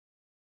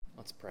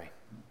Let's pray.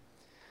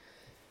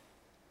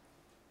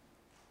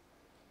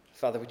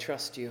 Father, we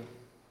trust you.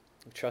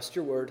 We trust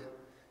your word.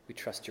 We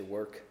trust your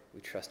work.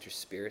 We trust your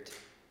Spirit.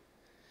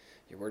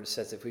 Your word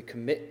says if we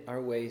commit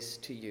our ways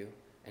to you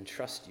and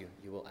trust you,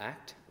 you will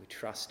act. We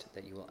trust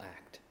that you will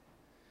act.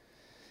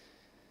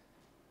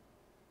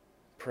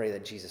 Pray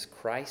that Jesus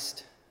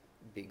Christ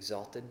be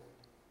exalted,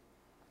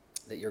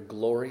 that your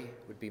glory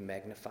would be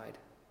magnified,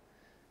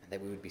 and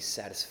that we would be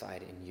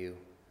satisfied in you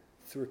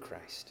through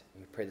Christ.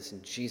 And we pray this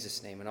in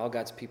Jesus' name. And all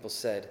God's people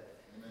said,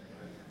 amen.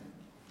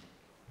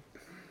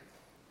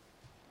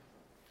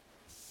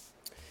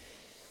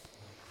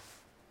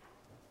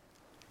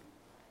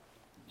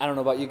 I don't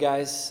know about you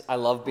guys. I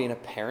love being a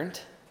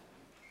parent.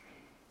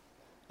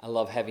 I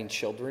love having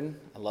children.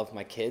 I love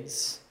my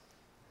kids.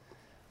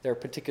 There are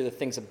particular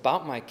things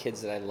about my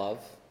kids that I love.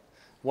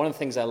 One of the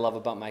things I love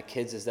about my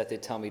kids is that they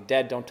tell me,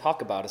 Dad, don't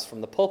talk about us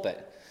from the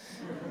pulpit.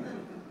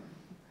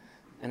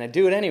 And I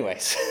do it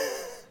anyways.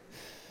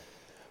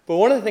 But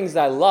one of the things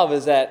that I love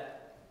is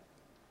that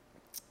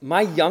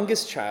my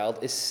youngest child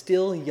is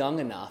still young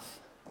enough.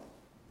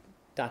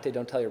 Dante,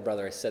 don't tell your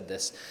brother I said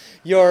this.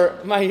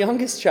 My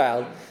youngest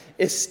child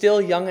is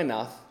still young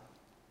enough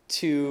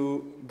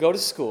to go to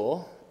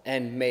school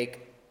and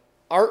make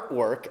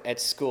artwork at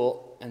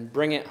school and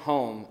bring it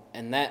home,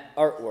 and that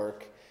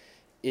artwork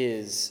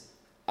is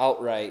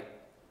outright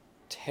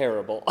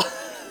terrible.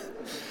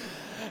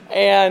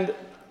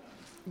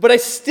 But I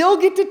still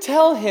get to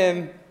tell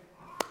him,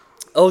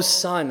 oh,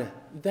 son,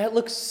 that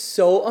looks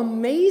so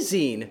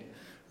amazing,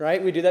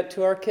 right? We do that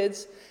to our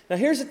kids. Now,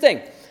 here's the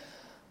thing.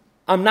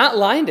 I'm not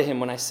lying to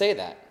him when I say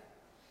that.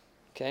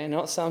 Okay, I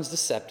know it sounds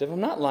deceptive. I'm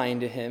not lying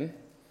to him.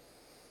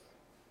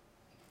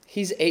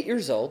 He's 8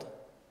 years old.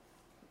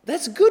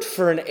 That's good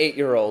for an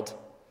 8-year-old.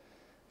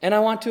 And I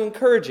want to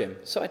encourage him.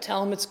 So I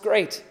tell him it's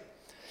great.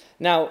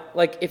 Now,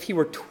 like if he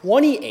were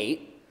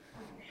 28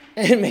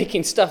 and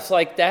making stuff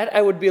like that,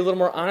 I would be a little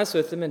more honest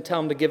with him and tell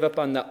him to give up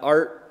on the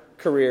art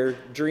career,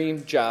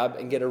 dream job,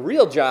 and get a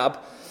real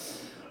job.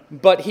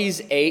 But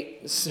he's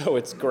 8, so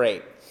it's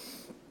great.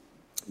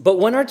 But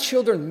when our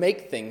children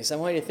make things, I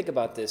want you to think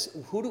about this.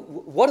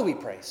 What do we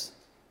praise?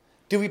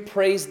 Do we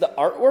praise the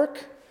artwork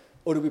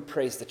or do we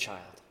praise the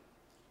child?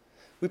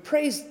 We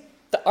praise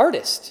the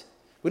artist.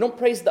 We don't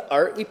praise the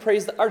art, we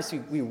praise the artist.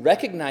 We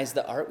recognize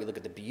the art, we look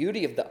at the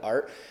beauty of the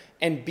art,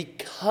 and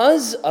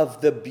because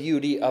of the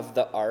beauty of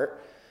the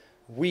art,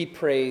 we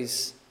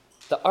praise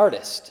the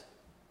artist.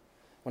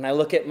 When I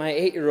look at my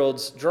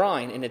 8-year-old's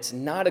drawing and it's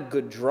not a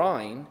good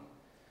drawing,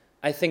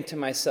 I think to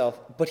myself,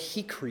 but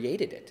he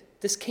created it.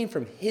 This came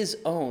from his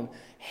own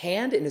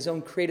hand and his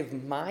own creative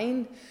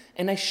mind,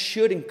 and I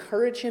should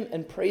encourage him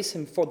and praise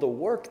him for the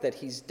work that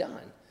he's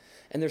done.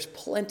 And there's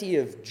plenty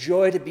of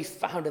joy to be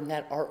found in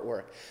that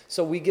artwork.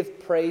 So we give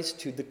praise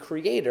to the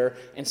creator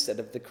instead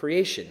of the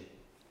creation.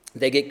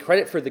 They get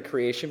credit for the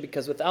creation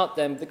because without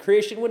them, the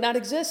creation would not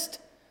exist.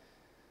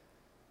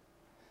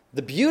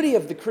 The beauty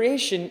of the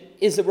creation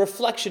is a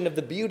reflection of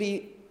the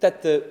beauty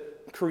that the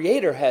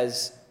creator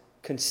has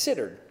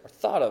considered or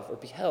thought of or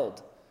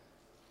beheld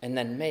and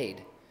then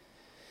made.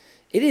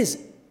 It is,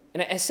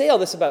 and I say all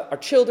this about our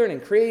children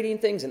and creating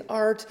things and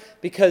art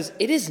because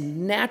it is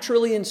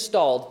naturally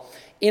installed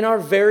in our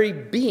very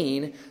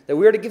being that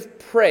we are to give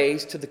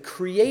praise to the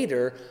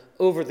Creator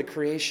over the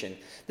creation.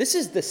 This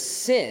is the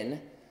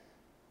sin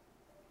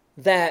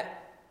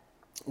that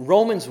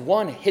Romans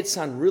 1 hits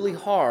on really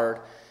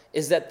hard,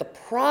 is that the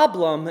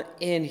problem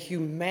in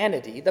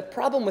humanity, the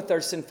problem with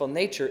our sinful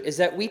nature, is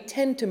that we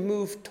tend to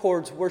move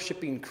towards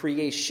worshiping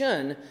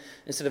creation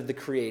instead of the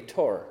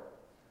Creator.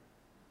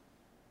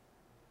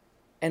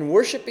 And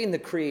worshiping the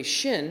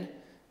creation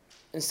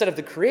instead of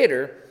the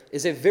Creator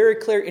is a very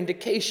clear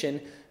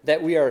indication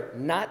that we are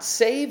not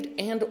saved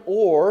and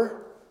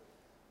or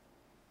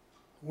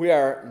we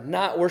are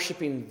not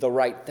worshiping the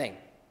right thing.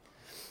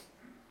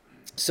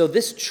 So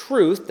this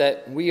truth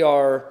that we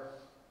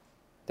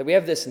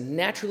have this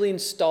naturally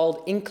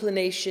installed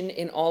inclination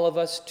in all of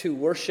us to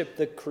worship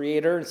the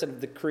Creator instead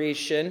of the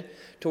creation,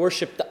 to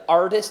worship the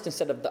artist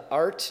instead of the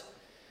art,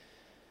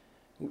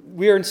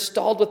 we are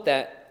installed with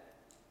that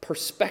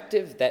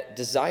perspective, that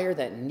desire,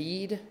 that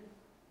need,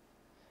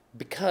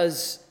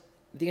 because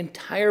the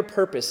entire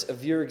purpose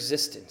of your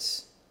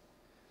existence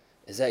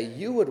is that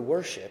you would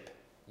worship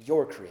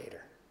your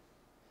Creator.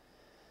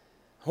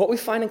 What we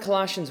find in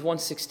Colossians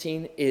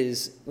 1:16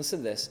 is, listen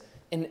to this,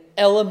 an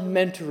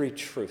elementary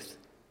truth.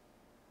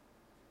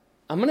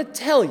 I'm going to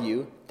tell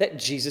you that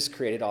Jesus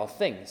created all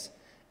things.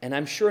 And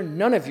I'm sure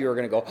none of you are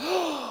going to go,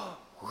 oh,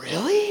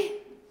 really?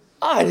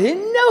 I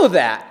didn't know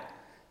that.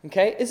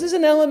 Okay? This is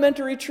an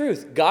elementary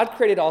truth. God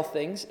created all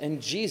things,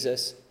 and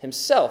Jesus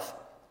himself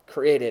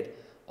created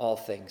all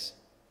things.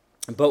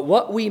 But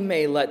what we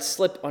may let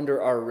slip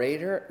under our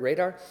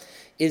radar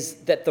is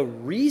that the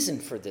reason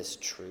for this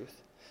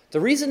truth, the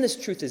reason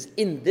this truth is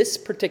in this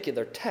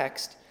particular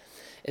text,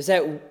 is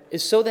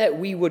so that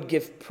we would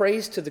give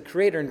praise to the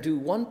Creator and do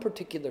one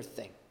particular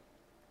thing.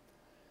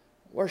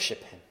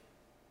 Worship Him.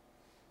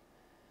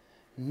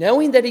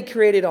 Knowing that He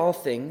created all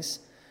things,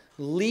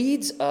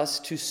 leads us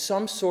to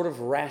some sort of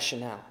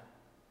rationale.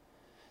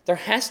 There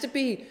has to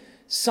be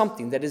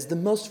something that is the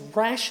most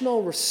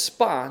rational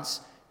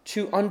response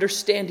to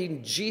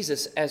understanding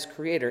Jesus as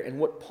creator. And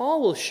what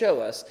Paul will show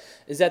us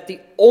is that the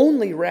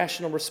only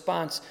rational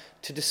response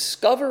to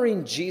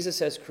discovering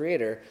Jesus as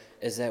creator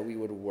is that we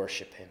would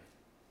worship him.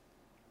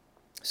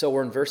 So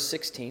we're in verse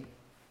 16.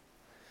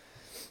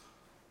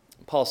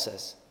 Paul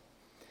says,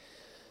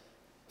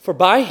 "For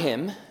by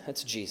him,"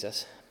 that's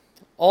Jesus,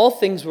 "all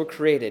things were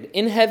created,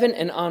 in heaven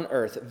and on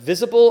earth,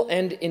 visible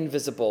and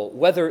invisible,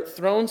 whether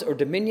thrones or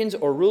dominions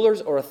or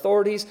rulers or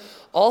authorities,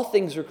 all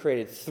things were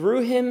created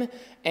through him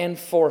and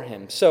for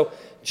him." So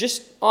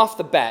just off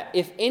the bat,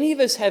 if any of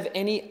us have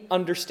any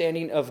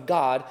understanding of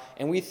God,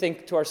 and we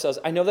think to ourselves,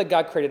 I know that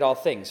God created all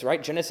things,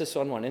 right? Genesis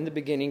 1:1, in the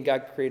beginning,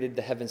 God created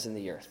the heavens and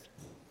the earth.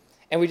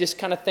 And we just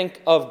kind of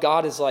think of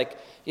God as like,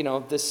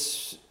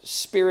 this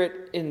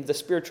spirit in the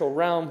spiritual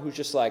realm who's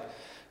just like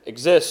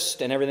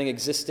exists and everything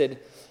existed.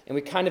 And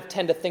we kind of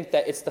tend to think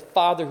that it's the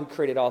Father who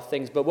created all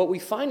things. But what we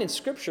find in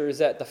Scripture is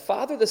that the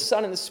Father, the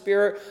Son, and the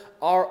Spirit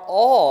are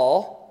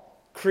all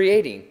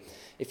creating.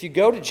 If you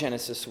go to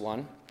Genesis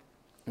 1,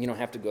 you don't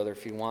have to go there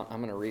if you want. I'm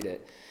going to read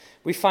it.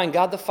 We find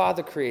God the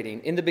Father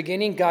creating. In the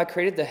beginning, God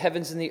created the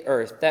heavens and the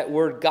earth. That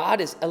word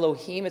God is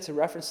Elohim. It's a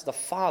reference to the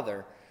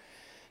Father.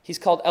 He's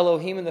called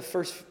Elohim in the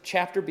first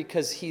chapter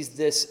because he's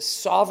this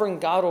sovereign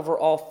God over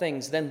all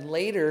things. Then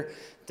later,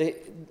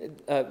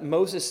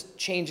 Moses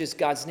changes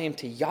God's name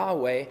to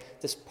Yahweh,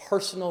 this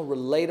personal,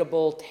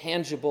 relatable,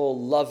 tangible,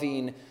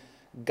 loving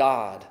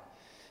God.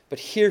 But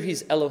here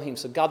he's Elohim.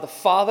 So God the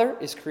Father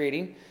is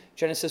creating.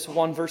 Genesis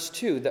 1 verse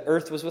 2, "The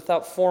earth was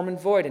without form and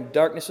void, and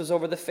darkness was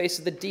over the face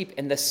of the deep,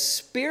 and the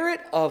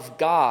Spirit of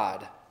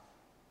God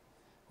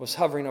was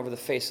hovering over the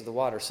face of the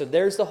water." So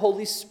there's the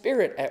Holy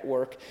Spirit at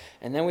work.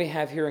 And then we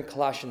have here in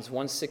Colossians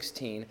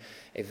 1:16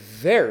 a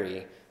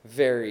very,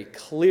 very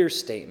clear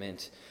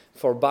statement.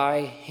 "For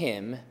by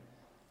him,"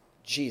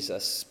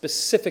 Jesus,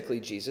 specifically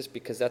Jesus,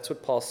 because that's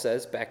what Paul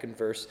says back in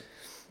verse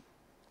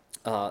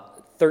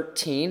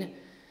 13.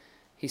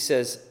 He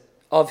says,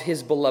 "of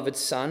his beloved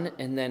Son,"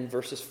 and then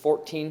verses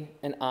 14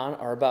 and on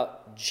are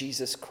about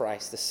Jesus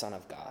Christ, the Son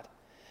of God.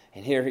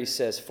 And here he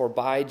says, "For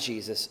by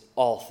Jesus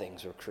all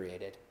things were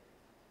created."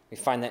 We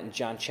find that in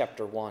John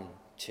chapter 1,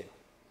 2.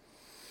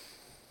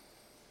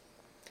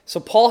 So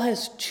Paul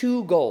has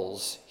two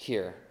goals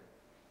here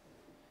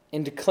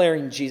in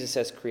declaring Jesus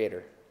as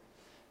creator: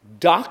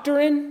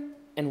 doctrine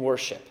and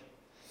worship.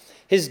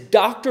 His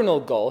doctrinal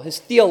goal, his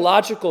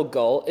theological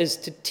goal, is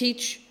to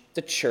teach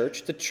the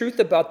church the truth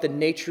about the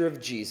nature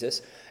of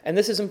Jesus. And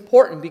this is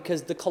important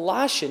because the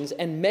Colossians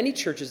and many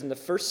churches in the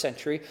first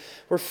century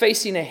were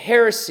facing a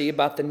heresy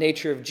about the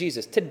nature of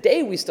Jesus.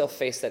 Today we still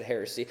face that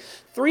heresy.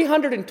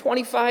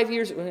 325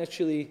 years, well,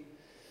 actually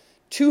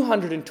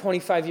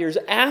 225 years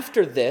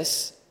after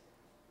this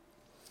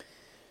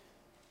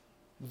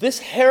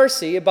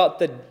heresy about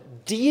the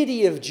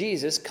deity of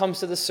Jesus comes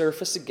to the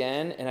surface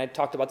again, and I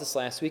talked about this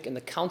last week, in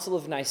the Council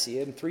of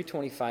Nicaea in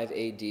 325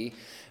 AD,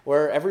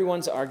 where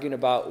everyone's arguing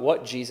about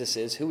what Jesus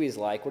is, who he's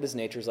like, what his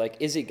nature is like.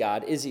 Is he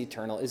God? Is he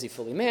eternal? Is he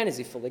fully man? Is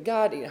he fully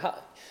God?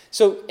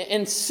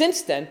 And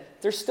since then,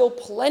 there's still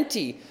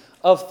plenty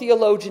of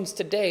theologians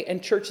today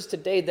and churches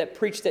today that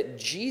preach that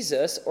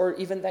Jesus, or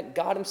even that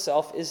God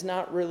himself, is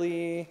not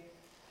really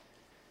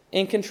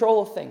in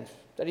control of things,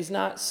 that he's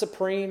not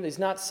supreme, he's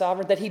not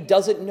sovereign, that he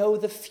doesn't know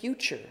the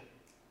future,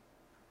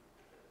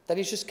 that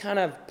he's just kind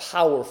of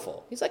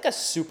powerful. He's like a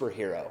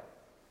superhero.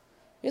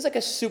 He's like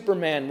a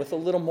Superman with a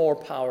little more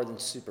power than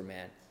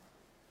Superman.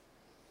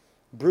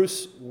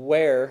 Bruce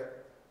Ware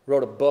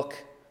wrote a book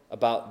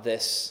about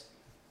this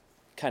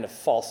kind of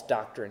false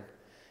doctrine,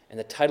 and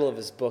the title of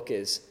his book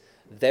is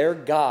 "Their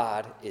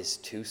God is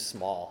Too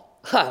Small."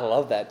 I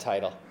love that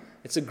title.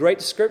 It's a great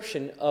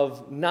description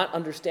of not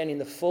understanding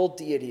the full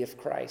deity of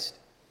Christ.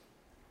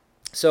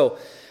 So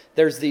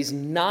there's these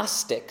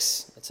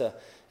Gnostics. It's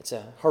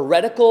a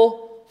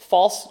heretical,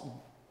 false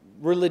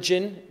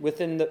religion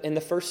in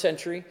the first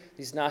century.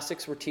 These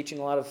Gnostics were teaching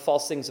a lot of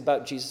false things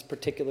about Jesus,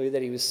 particularly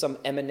that he was some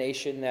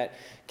emanation that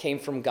came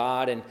from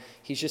God, and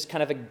he's just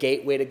kind of a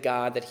gateway to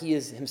God, that he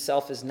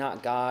himself is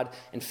not God.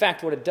 In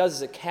fact, what it does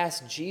is it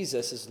casts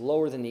Jesus as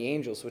lower than the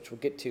angels, which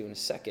we'll get to in a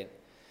second.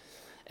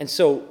 And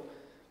so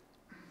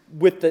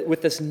with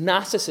this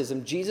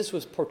Gnosticism, Jesus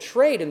was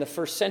portrayed in the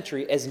first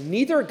century as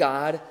neither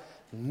God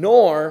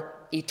nor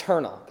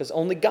eternal, because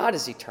only God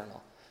is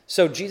eternal.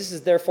 So Jesus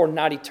is therefore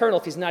not eternal.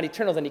 If he's not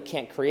eternal, then he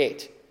can't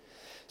create.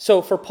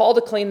 So for Paul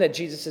to claim that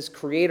Jesus is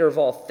creator of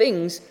all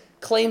things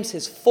claims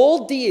his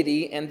full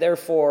deity and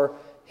therefore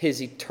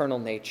his eternal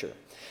nature.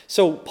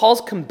 So Paul's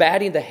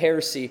combating the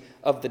heresy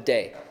of the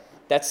day.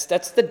 That's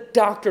the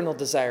doctrinal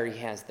desire he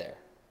has there.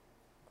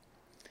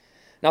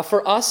 Now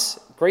for us,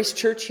 Grace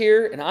Church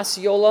here in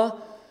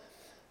Osceola,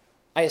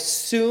 I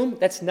assume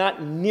that's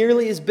not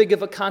nearly as big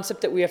of a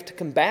concept that we have to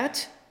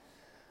combat.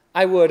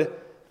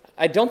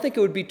 I don't think it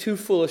would be too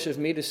foolish of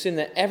me to assume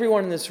that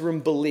everyone in this room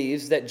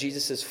believes that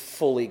Jesus is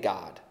fully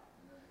God.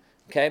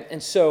 Okay?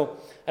 And so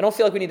I don't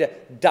feel like we need to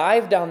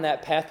dive down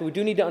that path, but we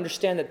do need to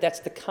understand that that's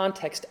the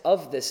context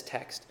of this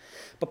text.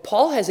 But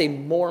Paul has a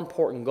more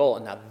important goal.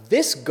 And now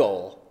this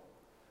goal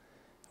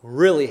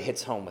really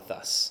hits home with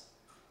us.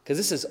 Because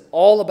this is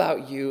all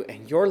about you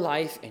and your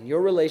life and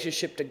your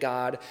relationship to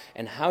God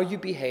and how you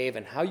behave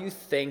and how you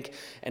think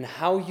and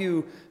how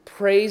you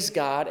praise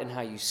God and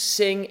how you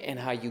sing and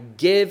how you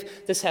give.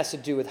 This has to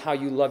do with how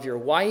you love your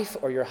wife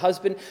or your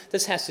husband.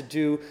 This has to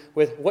do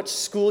with what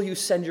school you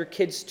send your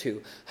kids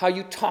to, how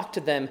you talk to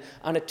them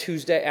on a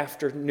Tuesday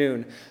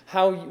afternoon,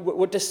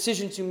 what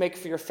decisions you make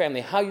for your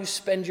family, how you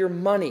spend your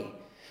money,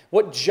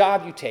 what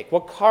job you take,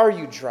 what car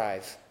you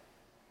drive.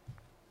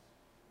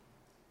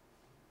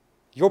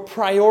 Your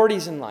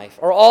priorities in life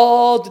are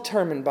all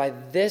determined by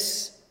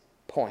this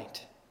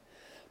point.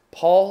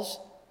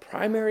 Paul's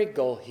primary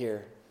goal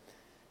here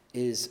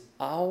is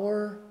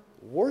our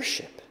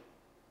worship.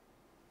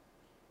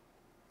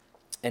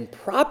 And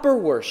proper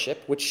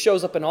worship, which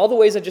shows up in all the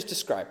ways I just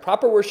described.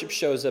 Proper worship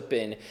shows up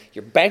in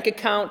your bank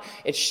account.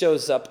 It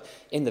shows up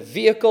in the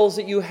vehicles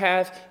that you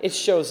have. It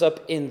shows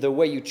up in the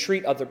way you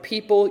treat other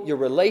people, your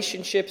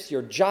relationships,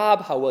 your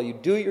job, how well you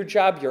do your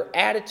job, your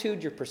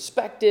attitude, your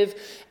perspective.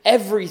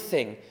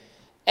 Everything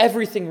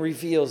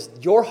reveals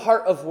your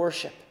heart of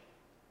worship.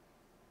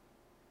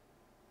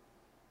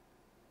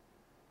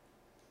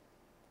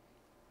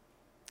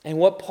 And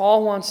what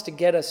Paul wants to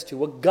get us to,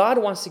 what God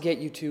wants to get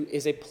you to,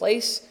 is a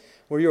place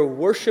where your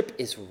worship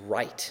is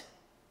right.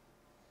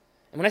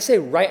 And when I say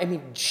right, I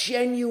mean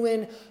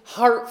genuine,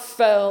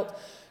 heartfelt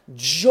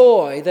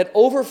joy that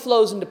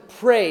overflows into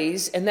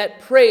praise, and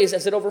that praise,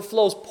 as it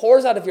overflows,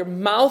 pours out of your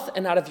mouth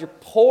and out of your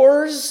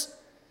pores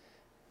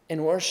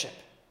in worship.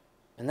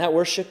 And that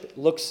worship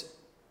looks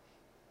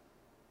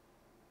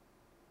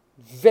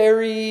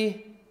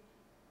very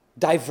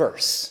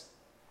diverse.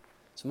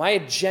 So my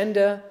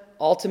agenda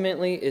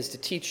ultimately is to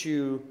teach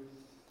you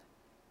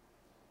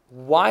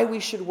why we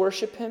should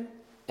worship him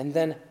and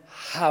then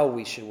how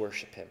we should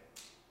worship him.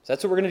 So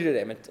that's what we're going to do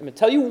today. I'm going to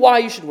tell you why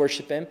you should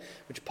worship him,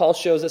 which Paul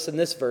shows us in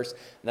this verse, and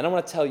then I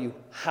want to tell you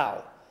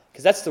how,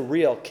 because that's the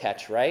real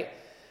catch, right?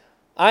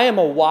 I am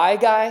a why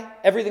guy.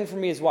 Everything for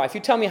me is why. If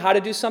you tell me how to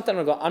do something,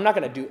 I'm not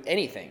going to do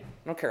anything.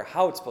 I don't care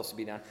how it's supposed to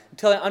be done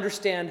until I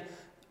understand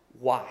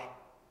why.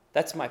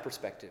 That's my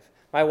perspective.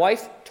 My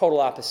wife, total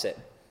opposite.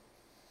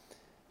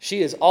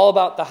 She is all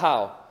about the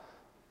how.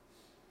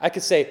 I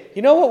could say,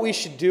 you know what we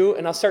should do?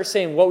 And I'll start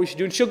saying what we should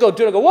do. And she'll go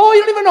do it. I go, whoa, you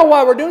don't even know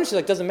why we're doing it. She's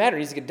like, doesn't matter. It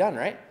needs to get done,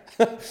 right?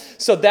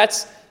 So and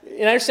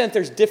I understand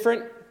there's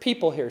different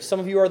people here. Some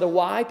of you are the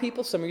why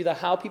people. Some of you are the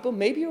how people.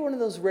 Maybe you're one of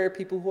those rare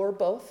people who are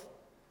both.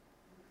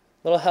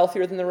 A little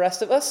healthier than the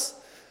rest of us.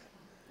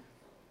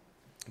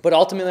 But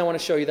ultimately, I want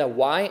to show you that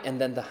why and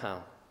then the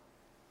how.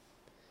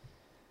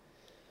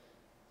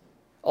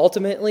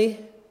 Ultimately,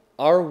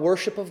 our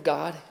worship of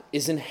God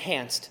is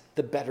enhanced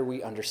the better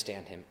we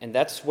understand him. And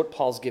that's what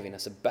Paul's giving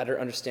us, a better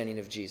understanding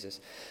of Jesus.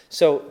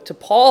 So to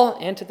Paul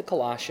and to the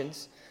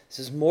Colossians, this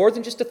is more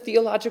than just a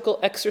theological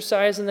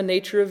exercise in the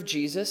nature of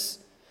Jesus.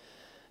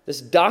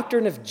 This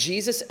doctrine of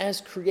Jesus as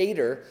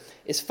creator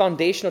is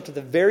foundational to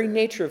the very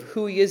nature of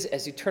who he is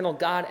as eternal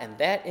God, and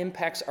that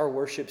impacts our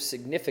worship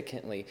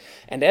significantly.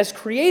 And as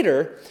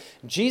creator,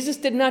 Jesus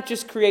did not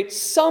just create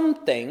some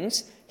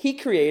things, he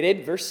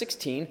created, verse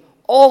 16,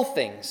 all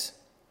things.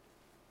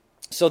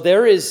 So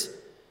there is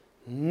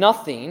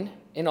nothing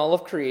in all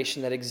of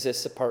creation that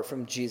exists apart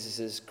from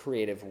Jesus'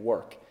 creative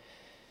work.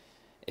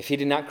 If he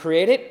did not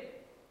create it,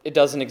 it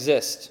doesn't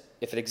exist.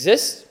 If it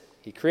exists,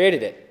 he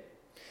created it.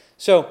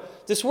 So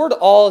this word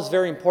all is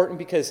very important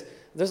because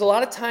there's a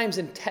lot of times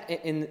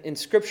in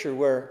Scripture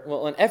where,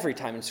 well, in every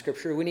time in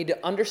Scripture, we need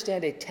to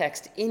understand a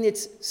text in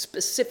its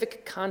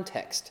specific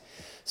context.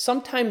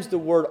 Sometimes the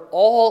word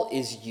all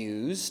is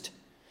used,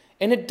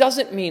 and it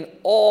doesn't mean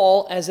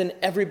all as in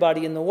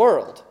everybody in the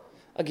world.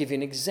 I'll give you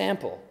an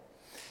example.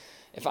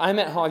 If I'm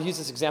at home, I've used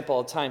this example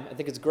all the time. I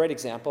think it's a great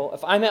example.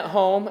 If I'm at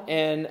home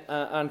and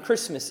on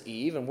Christmas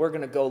Eve, and we're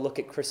going to go look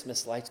at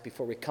Christmas lights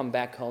before we come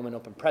back home and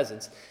open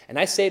presents, and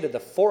I say to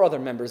the 4 other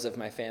members of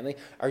my family,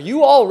 are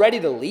you all ready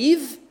to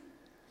leave?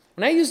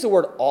 When I use the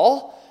word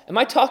all, am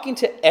I talking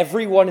to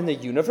everyone in the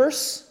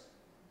universe?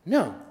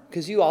 No,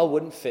 because you all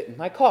wouldn't fit in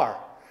my car.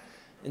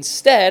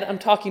 Instead, I'm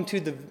talking to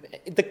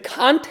the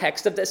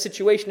context of that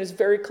situation is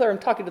very clear. I'm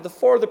talking to the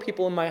 4 other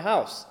people in my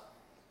house.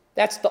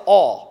 That's the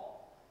all.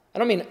 I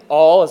don't mean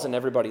all as in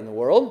everybody in the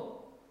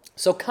world.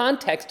 So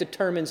context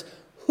determines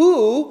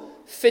who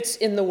fits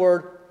in the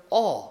word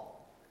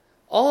all.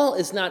 All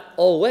is not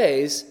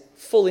always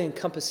fully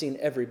encompassing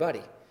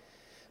everybody.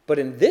 But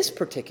in this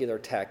particular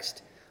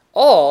text,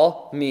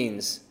 all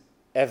means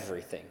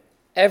everything,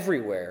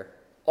 everywhere,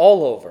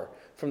 all over.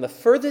 For the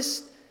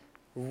furthest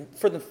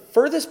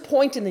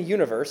point in the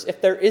universe, if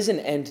there is an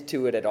end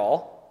to it at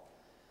all,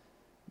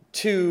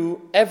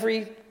 to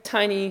every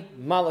tiny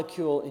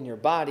molecule in your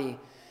body,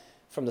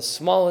 from the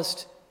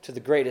smallest to the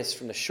greatest,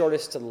 from the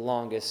shortest to the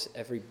longest,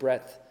 every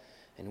breadth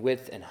and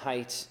width and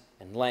height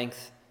and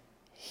length,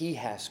 he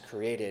has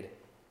created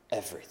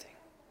everything.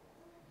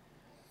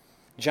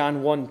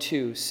 John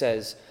 1:2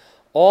 says,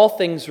 all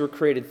things were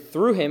created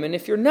through him. And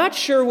if you're not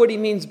sure what he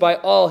means by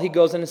all, he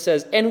goes on and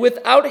says, and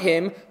without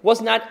him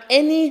was not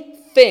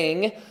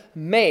anything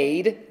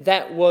made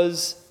that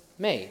was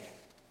made.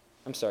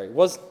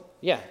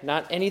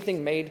 Not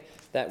anything made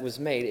that was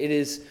made. It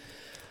is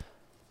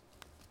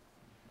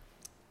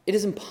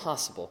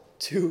impossible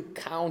to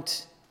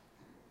count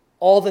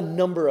all the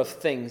number of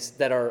things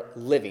that are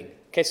living.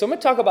 Okay, so I'm going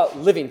to talk about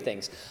living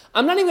things.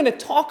 I'm not even going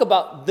to talk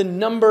about the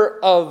number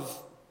of,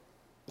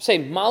 say,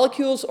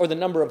 molecules or the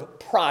number of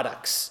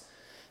products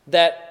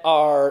that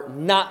are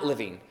not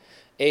living.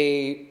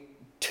 A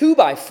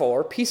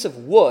 2x4 piece of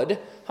wood,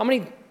 how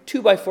many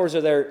 2x4s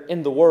are there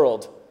in the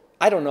world?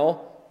 I don't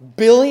know.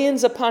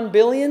 Billions upon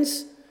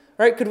billions?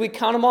 Right? Could we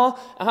count them all?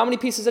 How many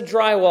pieces of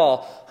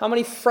drywall? How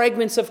many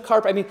fragments of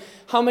carpet? I mean,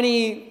 how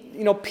many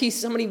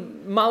pieces, how many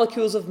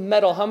molecules of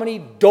metal? How many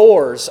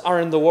doors are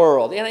in the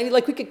world? And I mean,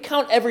 we could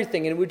count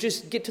everything, and it would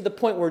just get to the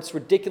point where it's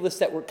ridiculous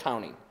that we're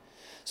counting.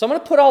 So I'm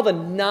going to put all the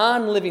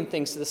non-living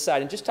things to the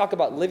side and just talk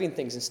about living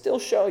things and still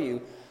show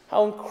you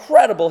how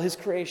incredible his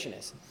creation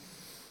is.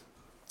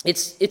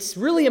 It's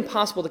really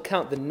impossible to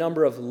count the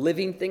number of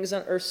living things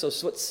on earth. So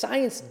what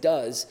science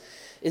does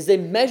is they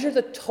measure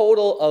the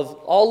total of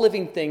all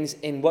living things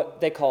in what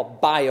they call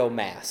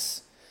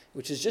biomass,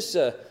 which is just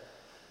a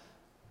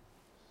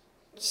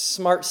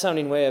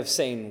smart-sounding way of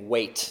saying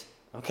weight,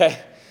 okay?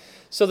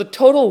 So the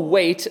total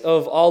weight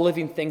of all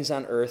living things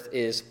on earth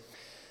is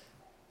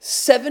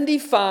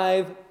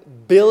 75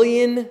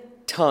 billion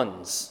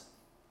tons.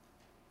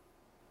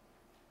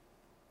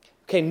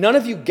 Okay, none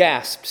of you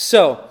gasped.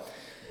 So,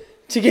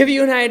 to give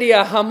you an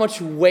idea how much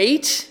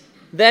weight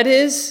that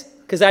is,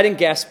 because I didn't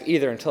gasp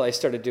either until I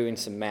started doing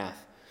some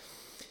math.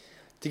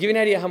 To give you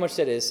an idea how much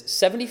that is,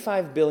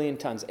 75 billion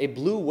tons. A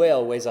blue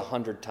whale weighs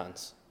 100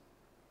 tons.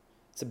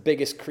 It's the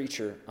biggest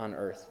creature on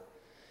earth.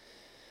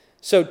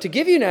 So to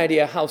give you an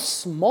idea how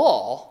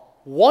small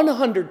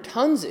 100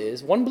 tons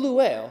is, one blue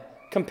whale,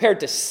 compared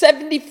to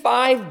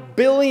 75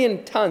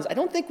 billion tons. I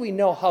don't think we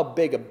know how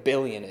big a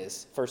billion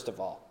is, first of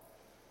all.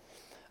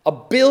 A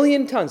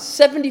billion tons,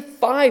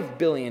 75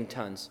 billion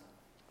tons.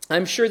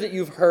 I'm sure that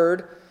you've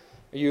heard,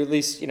 or you at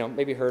least,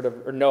 maybe heard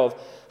of or know of,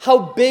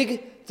 how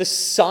big the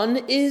sun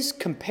is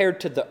compared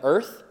to the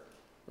earth,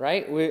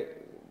 right?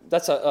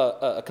 That's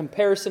a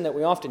comparison that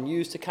we often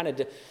use to kind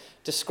of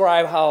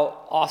describe how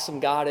awesome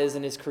God is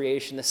in his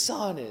creation. The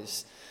sun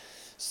is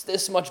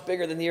this much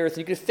bigger than the earth, and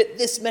you could fit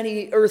this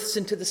many earths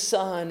into the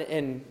sun,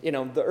 and,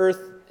 the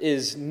earth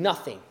is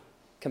nothing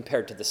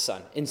compared to the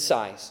sun in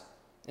size,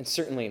 and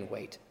certainly in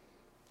weight.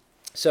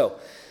 So,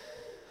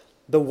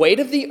 the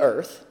weight of the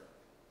earth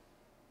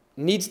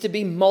needs to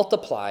be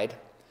multiplied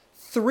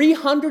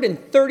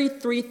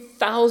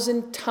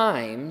 333,000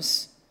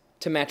 times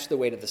to match the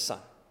weight of the sun.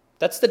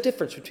 That's the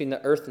difference between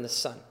the earth and the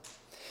sun.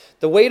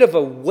 The weight of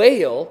a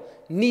whale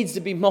needs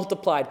to be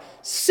multiplied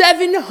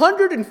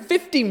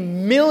 750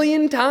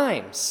 million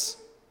times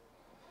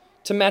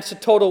to match the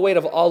total weight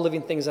of all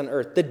living things on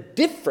earth. The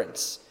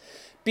difference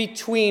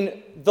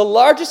between the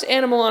largest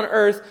animal on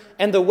earth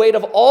and the weight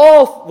of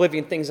all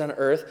living things on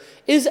earth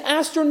is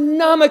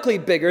astronomically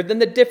bigger than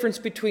the difference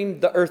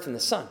between the earth and the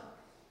sun.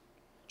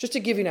 Just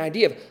to give you an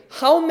idea of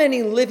how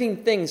many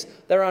living things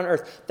there are on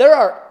earth. There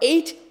are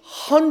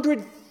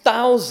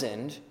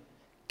 800,000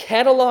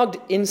 cataloged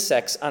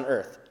insects on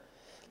earth.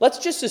 Let's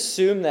just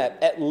assume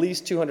that at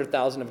least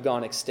 200,000 have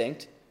gone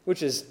extinct,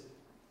 which is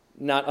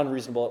not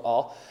unreasonable at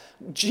all.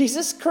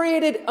 Jesus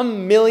created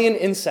 1 million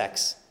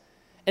insects.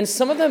 And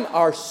some of them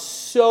are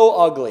so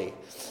ugly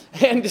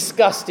and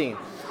disgusting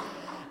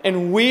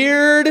and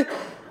weird,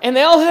 and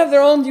they all have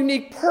their own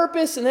unique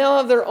purpose, and they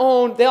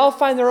all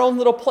find their own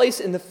little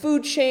place in the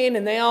food chain,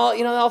 and they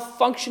all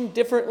function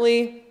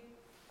differently.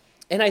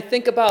 And I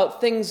think about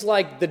things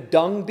like the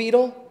dung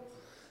beetle,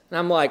 and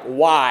I'm like,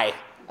 why?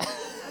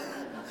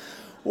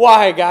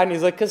 Why, God? And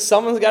he's like, because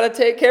someone's got to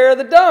take care of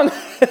the dung.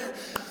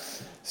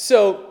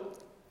 So,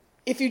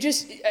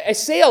 I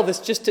say all this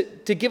just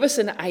to give us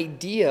an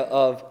idea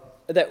of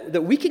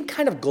that we can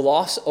kind of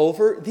gloss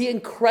over the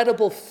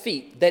incredible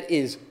feat that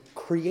is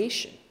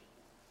creation.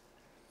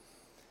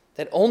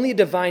 That only a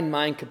divine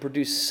mind could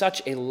produce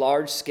such a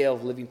large scale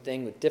of living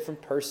thing with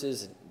different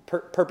purposes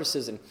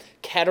and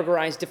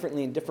categorized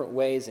differently in different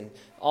ways, and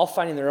all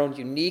finding their own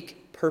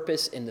unique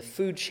purpose in the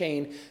food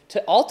chain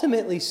to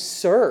ultimately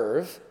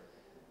serve,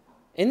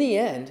 in the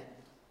end,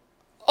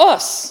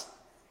 us,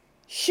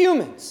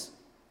 humans,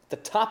 at the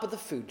top of the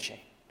food chain.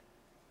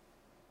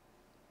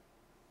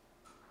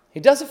 He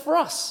does it for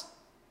us.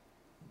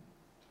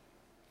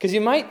 Because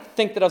you might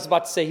think that I was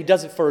about to say he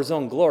does it for his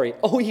own glory.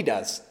 Oh, he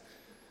does.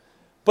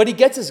 But he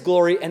gets his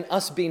glory and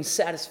us being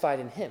satisfied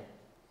in him.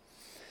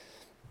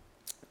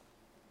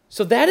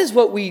 So that is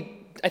what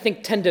we, I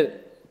think, tend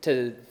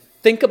to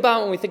think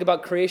about when we think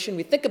about creation.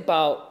 We think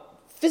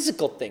about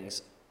physical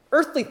things,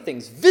 earthly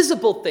things,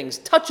 visible things,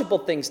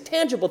 touchable things,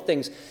 tangible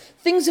things,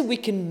 things that we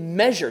can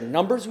measure,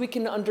 numbers we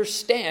can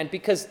understand,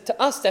 because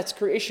to us that's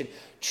creation.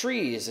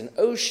 Trees and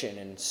ocean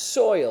and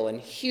soil and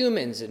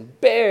humans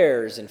and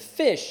bears and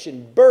fish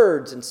and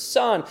birds and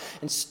sun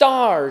and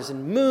stars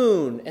and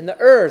moon and the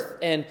earth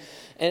and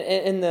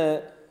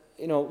the,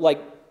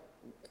 like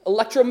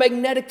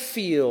electromagnetic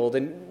field.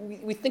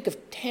 And we think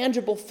of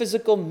tangible,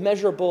 physical,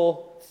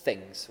 measurable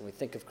things when we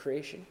think of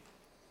creation.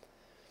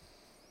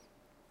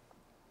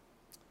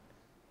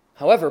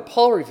 However,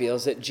 Paul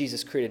reveals that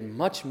Jesus created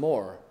much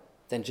more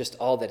than just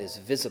all that is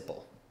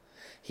visible.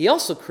 He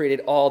also created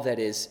all that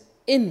is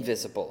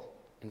invisible.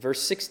 In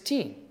verse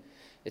 16,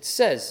 it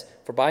says,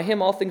 "For by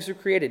him all things were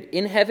created,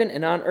 in heaven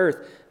and on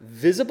earth,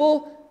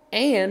 visible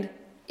and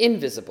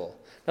invisible."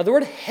 Now the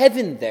word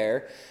heaven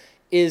there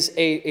is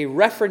a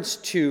reference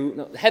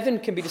to, heaven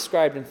can be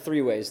described in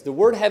three ways. The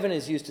word heaven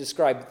is used to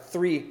describe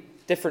three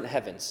different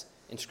heavens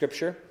in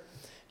Scripture.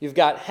 You've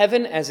got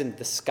heaven as in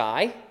the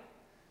sky.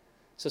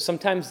 So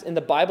sometimes in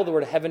the Bible, the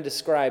word heaven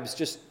describes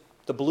just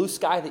the blue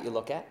sky that you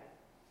look at.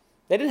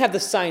 They didn't have the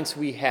science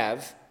we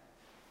have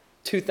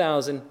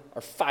 2,000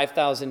 or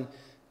 5,000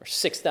 or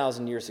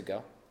 6,000 years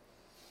ago.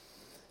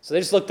 So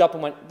they just looked up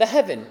and went, the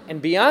heaven. And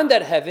beyond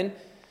that heaven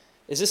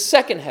is a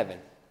second heaven.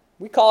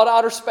 We call it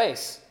outer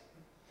space.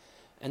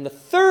 And the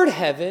third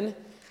heaven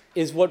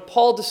is what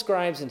Paul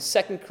describes in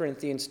 2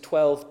 Corinthians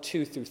 12,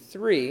 2 through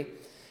 3,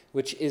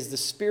 which is the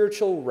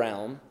spiritual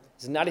realm.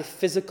 It's not a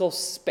physical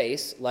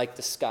space like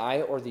the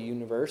sky or the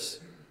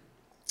universe.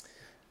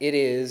 It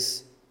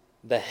is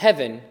the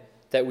heaven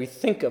that we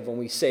think of when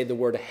we say the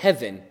word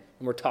heaven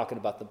when we're talking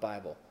about the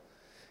Bible.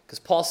 Because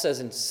Paul says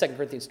in 2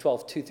 Corinthians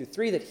 12, 2 through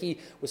 3, that he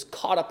was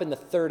caught up in the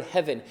third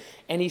heaven.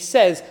 And he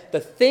says, the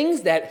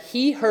things that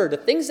he heard, the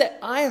things that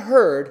I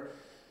heard,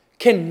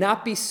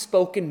 cannot be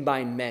spoken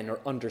by men or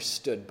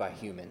understood by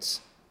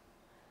humans.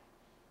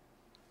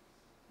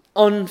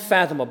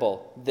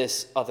 Unfathomable,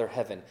 this other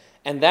heaven.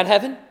 And that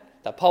heaven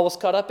that Paul was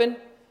caught up in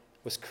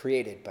was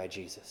created by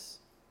Jesus.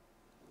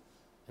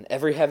 And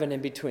every heaven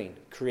in between,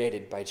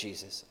 created by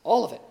Jesus.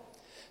 All of it.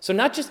 So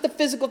not just the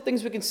physical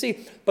things we can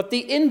see, but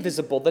the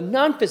invisible, the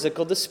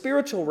non-physical, the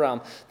spiritual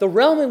realm, the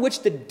realm in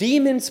which the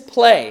demons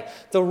play,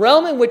 the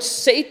realm in which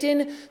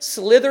Satan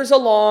slithers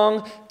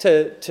along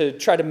to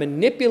try to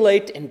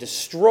manipulate and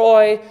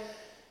destroy.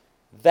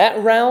 That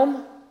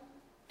realm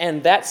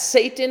and that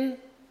Satan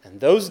and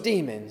those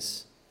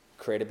demons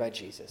created by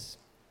Jesus.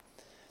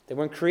 They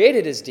weren't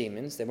created as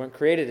demons. They weren't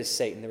created as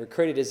Satan. They were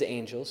created as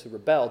angels who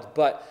rebelled.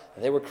 But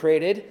they were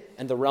created,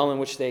 and the realm in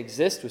which they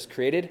exist was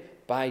created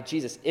by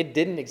Jesus. It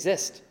didn't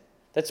exist.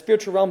 That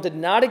spiritual realm did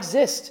not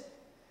exist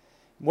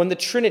when the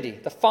Trinity,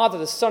 the Father,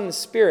 the Son, and the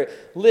Spirit,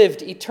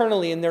 lived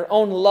eternally in their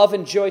own love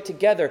and joy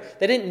together.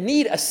 They didn't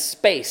need a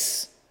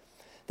space.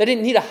 They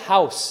didn't need a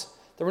house.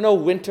 There were no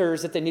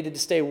winters that they needed to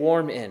stay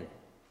warm in.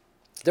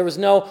 There was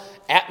no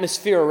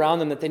atmosphere around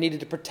them that they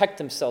needed to protect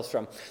themselves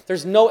from.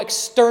 There's no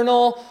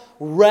external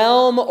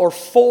realm or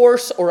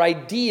force or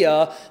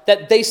idea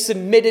that they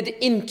submitted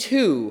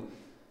into.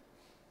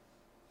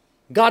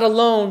 God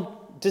alone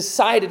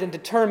decided and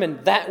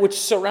determined that which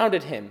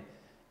surrounded him.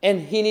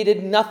 And he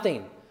needed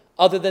nothing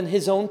other than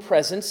his own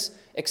presence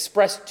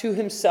expressed to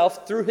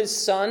himself through his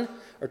Son,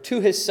 or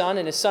to his Son,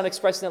 and his Son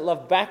expressing that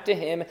love back to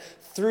him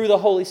through the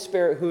Holy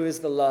Spirit, who is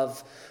the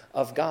love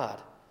of God.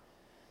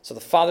 So the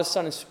Father,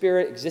 Son, and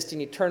Spirit existing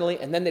eternally,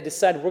 and then they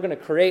decided we're going to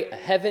create a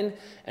heaven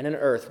and an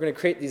earth. We're going to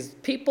create these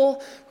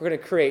people, we're going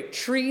to create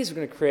trees, we're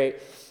going to create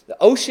the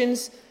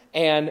oceans,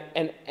 and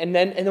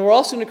then we're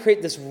also going to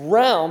create this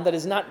realm that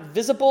is not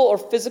visible or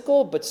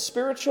physical, but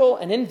spiritual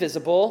and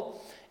invisible.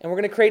 And we're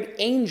going to create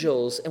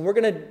angels, and we're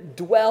going to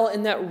dwell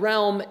in that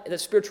realm, that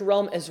spiritual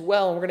realm as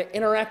well. And we're going to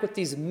interact with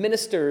these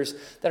ministers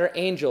that are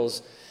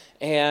angels.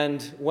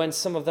 And when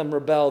some of them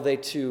rebel, they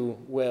too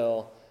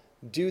will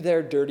do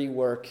their dirty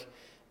work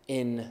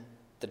in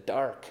the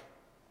dark,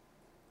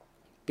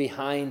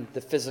 behind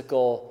the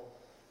physical,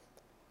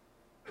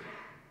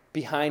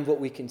 behind what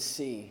we can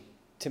see,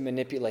 to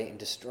manipulate and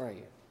destroy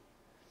you.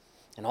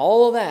 And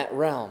all of that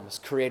realm was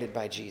created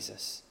by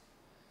Jesus.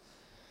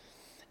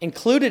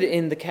 Included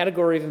in the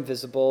category of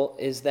invisible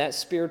is that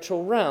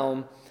spiritual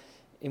realm,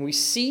 and we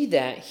see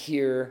that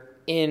here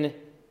in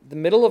the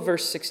middle of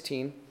verse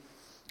 16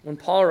 when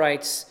Paul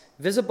writes,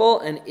 visible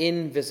and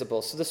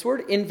invisible. So this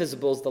word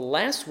invisible is the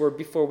last word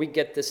before we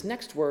get this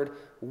next word,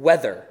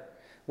 whether.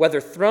 Whether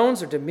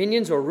thrones or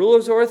dominions or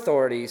rulers or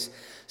authorities.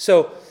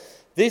 So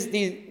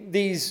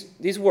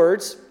these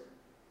words,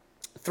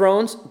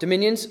 thrones,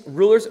 dominions,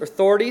 rulers,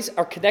 authorities,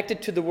 are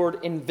connected to the word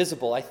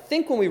invisible. I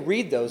think when we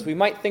read those, we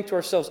might think to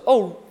ourselves,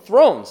 oh,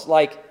 thrones,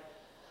 like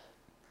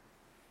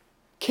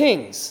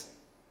kings,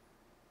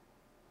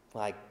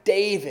 like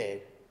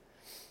David,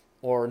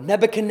 or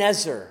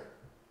Nebuchadnezzar,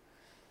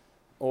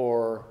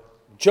 or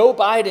Joe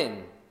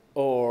Biden,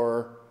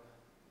 or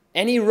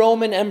any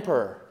Roman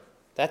emperor.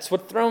 That's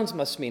what thrones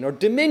must mean. Or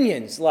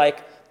dominions,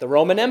 like the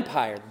Roman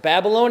Empire, the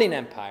Babylonian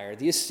Empire,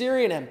 the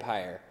Assyrian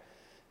Empire,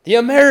 the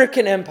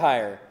American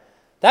Empire,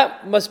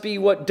 That must be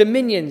what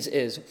dominions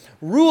is.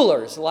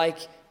 Rulers like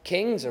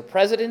kings or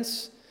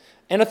presidents,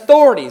 and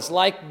authorities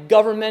like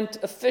government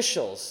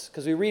officials.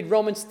 Because we read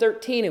Romans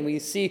 13 and we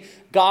see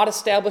God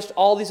established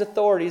all these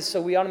authorities,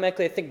 so we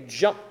automatically, I think,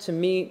 jump to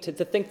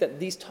think that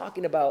these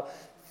talking about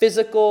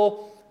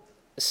physical,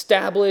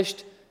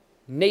 established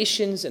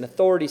nations and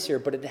authorities here,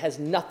 but it has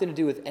nothing to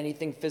do with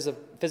anything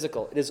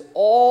physical. It is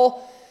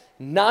all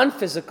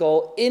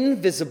non-physical,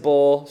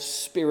 invisible,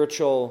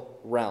 spiritual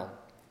realm.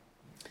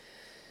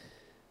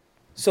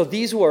 So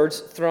these words,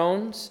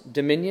 thrones,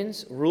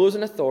 dominions, rulers,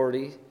 and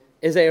authority,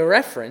 is a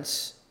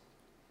reference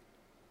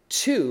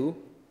to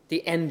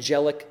the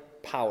angelic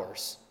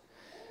powers.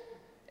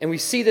 And we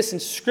see this in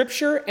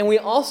Scripture, and we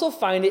also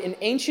find it in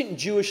ancient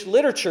Jewish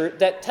literature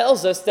that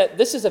tells us that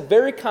this is a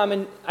very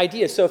common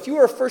idea. So if you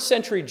were a first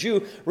century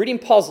Jew reading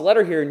Paul's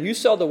letter here and you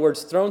saw the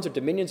words thrones or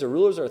dominions or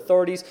rulers or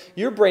authorities,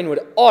 your brain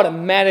would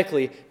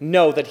automatically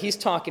know that he's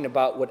talking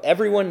about what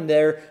everyone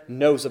there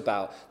knows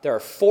about. There are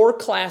 4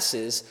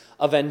 classes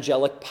of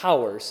angelic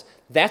powers.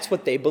 That's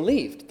what they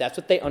believed. That's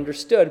what they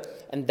understood,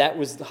 and that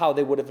was how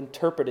they would have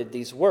interpreted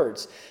these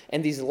words.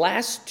 And these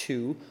last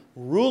 2,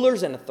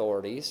 rulers and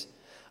authorities,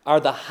 are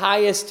the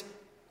highest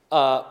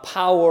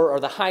power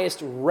or the highest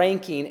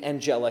ranking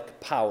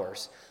angelic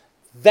powers.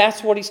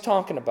 That's what he's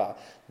talking about.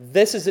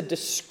 This is a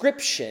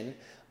description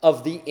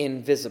of the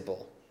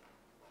invisible.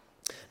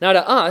 Now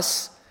to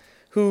us,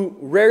 who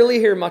rarely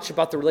hear much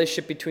about the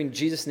relationship between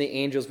Jesus and the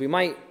angels, we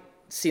might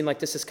seem like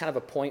this is kind of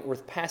a point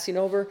worth passing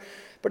over.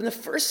 But in the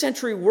first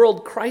century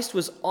world, Christ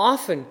was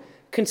often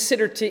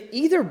considered to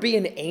either be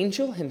an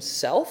angel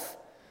himself,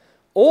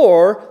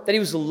 or that he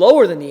was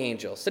lower than the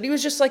angels, that he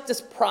was just like this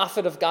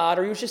prophet of God,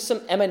 or he was just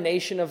some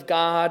emanation of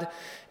God,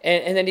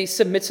 and then he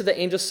submits to the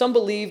angels. Some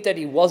believe that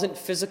he wasn't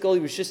physical, he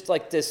was just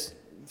like this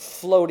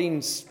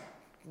floating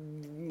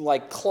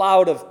like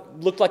cloud of,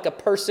 looked like a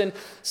person.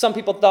 Some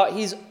people thought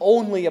he's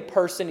only a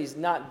person, he's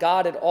not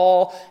God at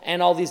all,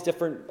 and all these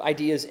different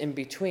ideas in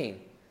between.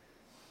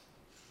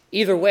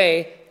 Either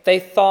way, they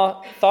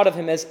thought of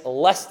him as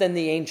less than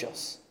the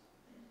angels.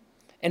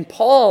 And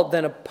Paul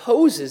then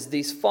opposes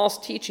these false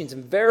teachings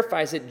and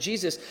verifies that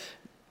Jesus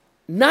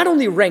not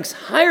only ranks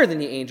higher than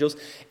the angels,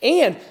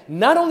 and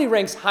not only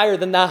ranks higher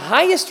than the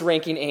highest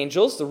ranking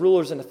angels, the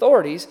rulers and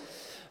authorities,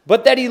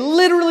 but that he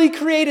literally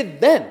created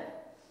them.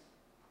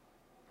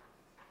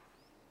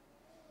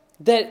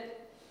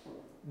 That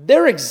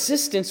their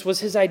existence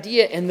was his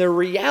idea and their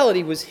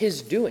reality was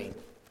his doing.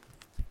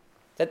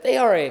 That they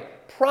are a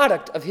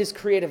product of his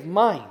creative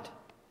mind.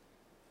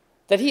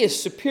 That he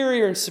is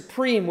superior and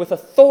supreme with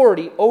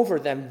authority over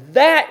them.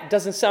 That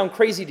doesn't sound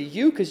crazy to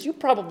you because you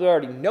probably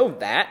already know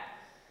that.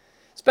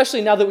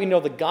 Especially now that we know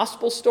the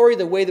gospel story,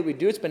 the way that we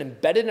do. It's been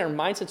embedded in our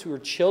minds since we were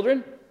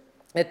children.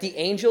 That the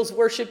angels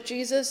worship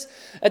Jesus.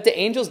 That the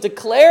angels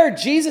declare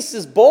Jesus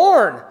is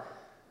born.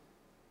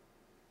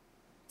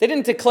 They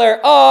didn't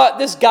declare,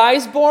 this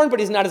guy's born, but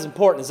he's not as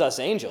important as us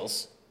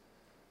angels.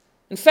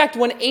 In fact,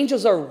 when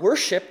angels are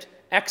worshipped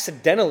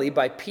accidentally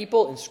by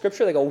people in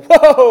Scripture, they go,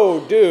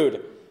 whoa,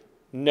 dude.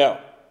 No,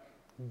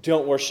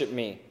 don't worship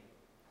me.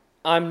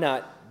 I'm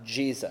not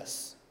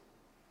Jesus.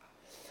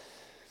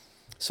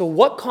 So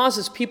what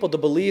causes people to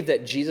believe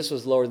that Jesus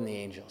was lower than the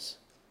angels?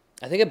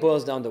 I think it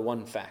boils down to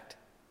one fact.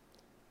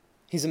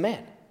 He's a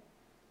man.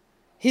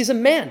 He's a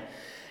man.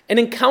 An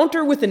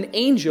encounter with an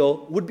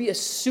angel would be a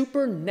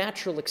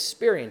supernatural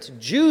experience.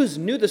 Jews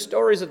knew the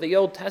stories of the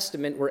Old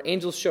Testament where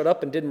angels showed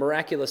up and did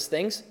miraculous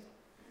things.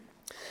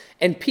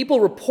 And people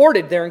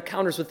reported their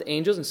encounters with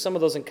angels, and some of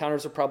those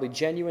encounters were probably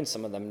genuine,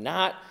 some of them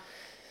not.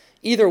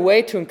 Either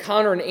way, to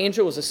encounter an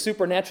angel was a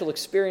supernatural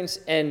experience,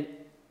 and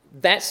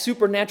that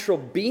supernatural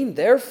being,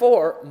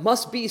 therefore,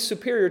 must be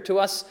superior to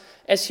us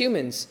as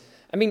humans.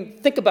 I mean,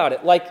 think about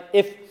it. Like,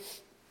 if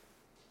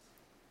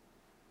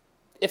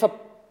a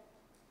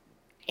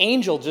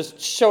angel just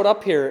showed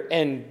up here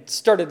and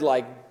started,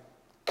 like,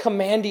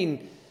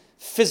 commanding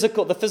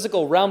the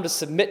physical realm to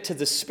submit to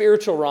the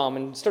spiritual realm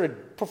and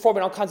started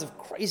performing all kinds of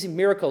crazy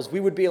miracles,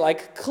 we would be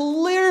like,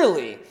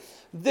 clearly,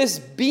 this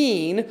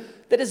being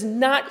that is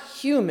not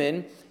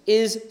human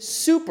is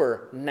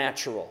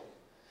supernatural.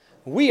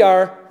 We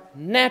are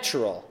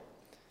natural.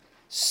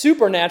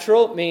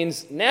 Supernatural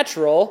means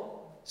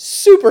natural,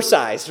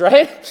 supersized,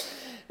 right?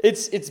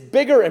 It's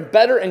bigger and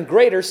better and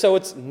greater, so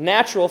it's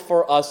natural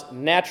for us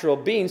natural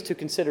beings to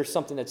consider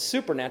something that's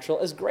supernatural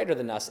as greater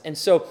than us. And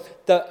so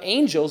the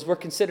angels were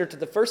considered to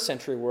the first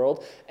century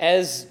world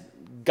as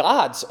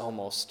gods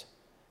almost.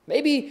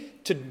 Maybe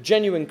to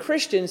genuine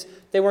Christians,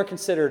 they weren't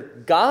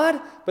considered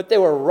God, but they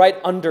were right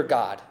under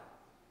God.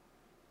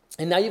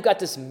 And now you've got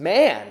this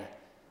man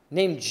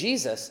named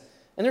Jesus,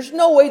 and there's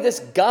no way this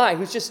guy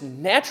who's just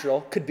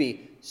natural could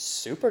be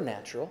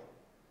supernatural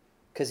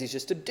because he's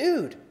just a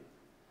dude.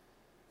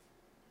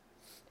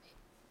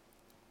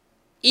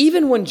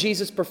 Even when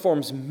Jesus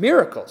performs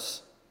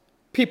miracles,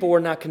 people were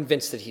not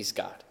convinced that he's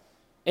God.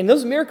 And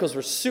those miracles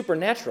were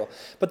supernatural.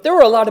 But there were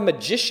a lot of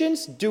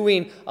magicians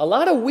doing a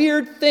lot of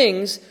weird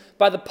things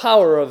by the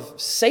power of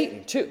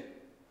Satan, too.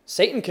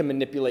 Satan can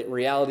manipulate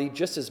reality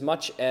just as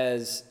much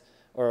as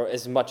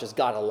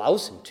God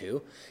allows him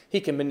to.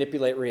 He can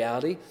manipulate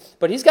reality,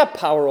 but he's got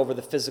power over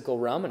the physical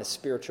realm in a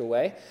spiritual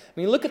way. I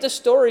mean, look at the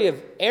story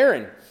of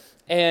Aaron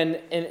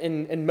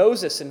and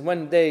Moses, and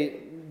when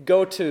they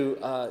go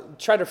to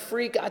try to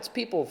free God's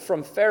people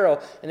from Pharaoh,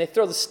 and they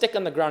throw the stick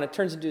on the ground, it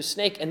turns into a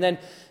snake, and then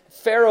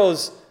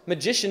Pharaoh's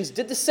magicians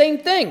did the same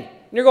thing.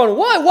 And you're going,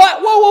 what?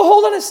 Whoa,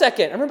 hold on a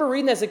second. I remember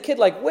reading as a kid,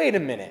 like, wait a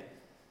minute.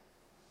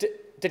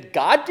 Did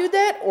God do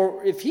that?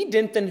 Or if he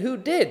didn't, then who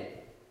did?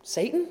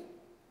 Satan?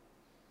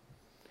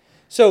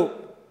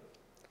 So,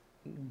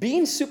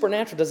 being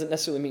supernatural doesn't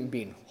necessarily mean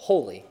being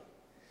holy.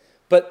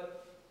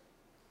 But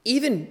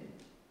even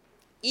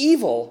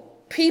evil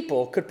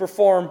people could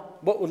perform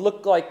what would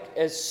look like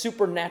as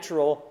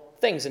supernatural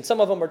things. And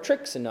some of them are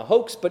tricks and a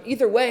hoax. But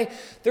either way,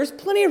 there's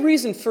plenty of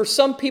reason for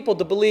some people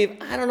to believe,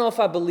 I don't know if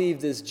I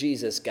believe this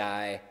Jesus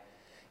guy.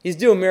 He's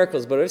doing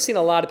miracles, but I've seen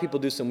a lot of people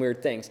do some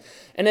weird things.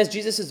 And as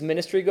Jesus'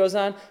 ministry goes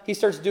on, he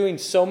starts doing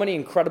so many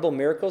incredible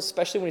miracles,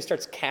 especially when he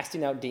starts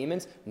casting out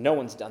demons. No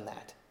one's done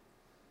that.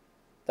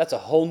 That's a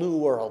whole new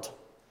world.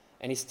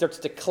 And he starts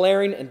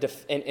declaring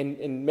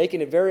and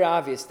making it very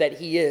obvious that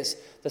he is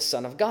the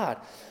Son of God.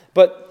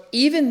 But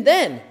even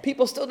then,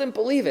 people still didn't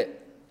believe it.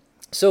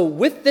 So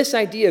with this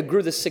idea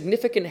grew the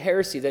significant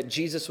heresy that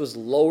Jesus was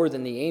lower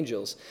than the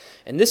angels.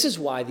 And this is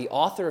why the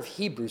author of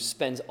Hebrews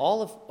spends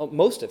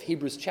most of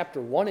Hebrews chapter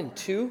 1 and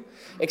 2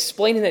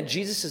 explaining that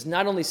Jesus is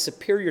not only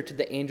superior to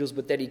the angels,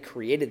 but that he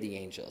created the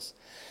angels.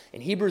 In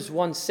Hebrews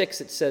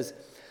 1:6 it says,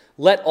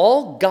 "Let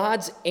all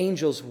God's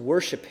angels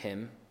worship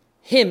him."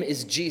 Him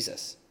is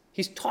Jesus.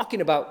 He's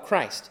talking about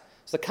Christ.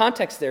 So the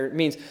context there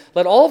means,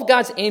 let all of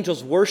God's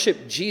angels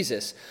worship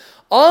Jesus.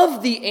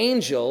 Of the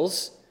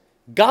angels,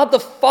 God the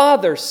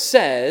Father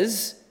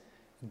says,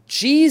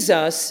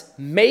 Jesus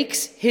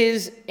makes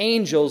his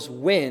angels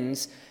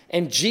winds,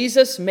 and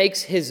Jesus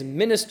makes his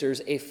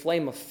ministers a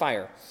flame of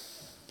fire.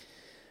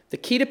 The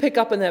key to pick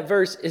up in that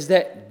verse is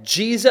that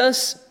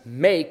Jesus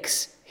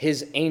makes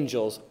his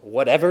angels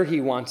whatever he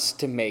wants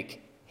to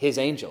make his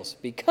angels,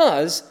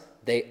 because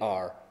they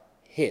are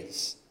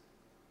his.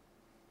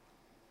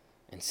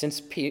 And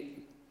since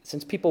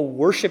people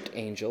worshipped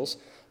angels,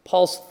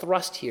 Paul's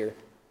thrust here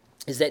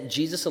is that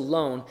Jesus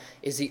alone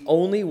is the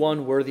only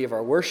one worthy of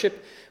our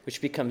worship,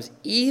 which becomes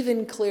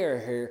even clearer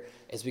here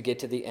as we get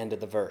to the end of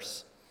the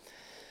verse.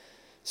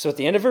 So at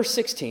the end of verse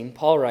 16,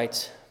 Paul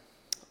writes,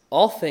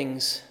 all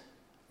things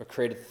were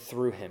created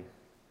through him.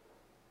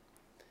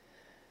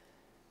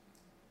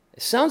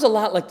 It sounds a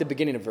lot like the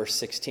beginning of verse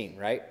 16,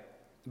 right?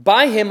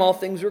 By him all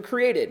things were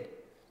created.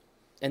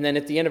 And then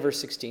at the end of verse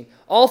 16,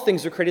 all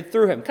things were created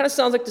through him. Kind of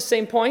sounds like the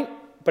same point,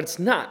 but it's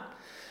not.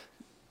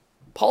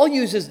 Paul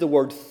uses the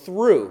word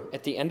through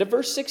at the end of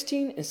verse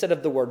 16 instead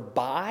of the word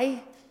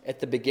by at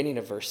the beginning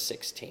of verse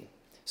 16.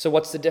 So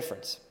what's the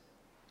difference?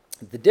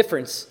 The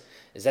difference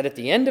is that at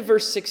the end of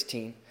verse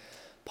 16,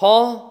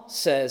 Paul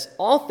says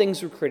all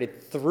things were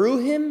created through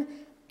him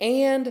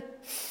and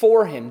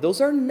for him. Those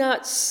are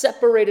not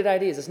separated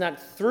ideas. It's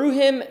not through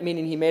him,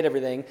 meaning he made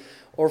everything,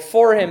 or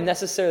for him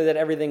necessarily that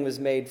everything was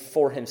made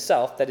for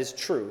himself. That is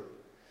true,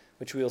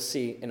 which we'll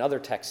see in other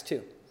texts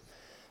too.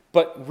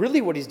 But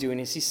really what he's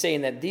doing is he's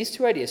saying that these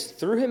two ideas,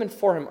 through him and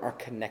for him, are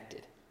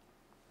connected.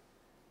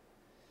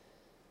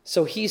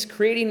 So he's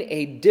creating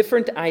a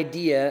different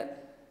idea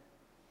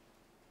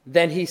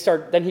than he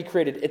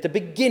created at the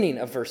beginning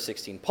of verse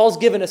 16. Paul's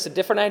given us a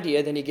different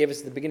idea than he gave us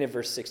at the beginning of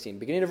verse 16.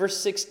 Beginning of verse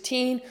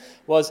 16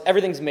 was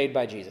everything's made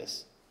by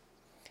Jesus.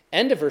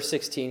 End of verse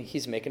 16,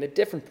 he's making a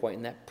different point,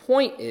 and that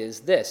point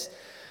is this.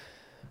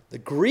 The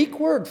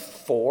Greek word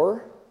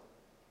for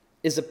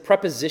is a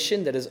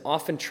preposition that is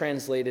often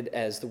translated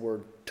as the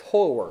word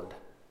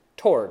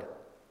toward,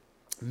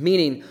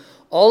 meaning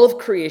all of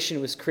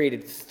creation was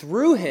created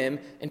through him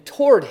and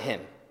toward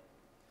him.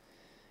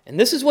 And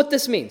this is what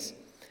this means,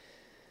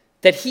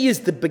 that he is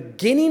the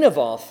beginning of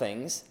all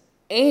things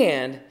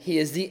and he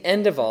is the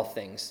end of all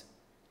things.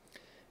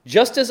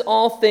 Just as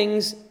all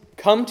things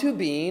come to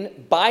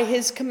being by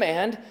his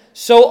command,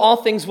 so all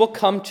things will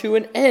come to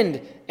an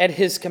end at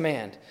his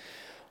command.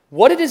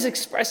 What it is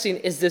expressing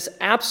is this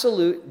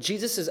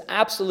Jesus'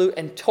 absolute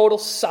and total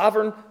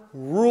sovereign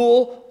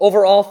rule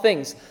over all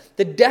things.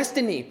 The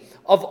destiny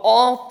of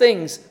all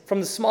things, from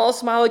the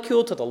smallest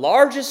molecule to the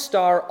largest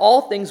star,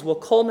 all things will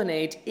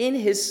culminate in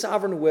his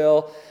sovereign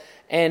will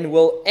and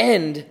will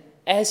end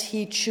as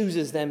he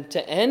chooses them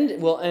to end.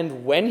 Will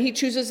end when he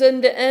chooses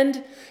them to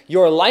end.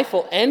 Your life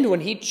will end when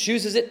he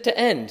chooses it to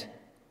end.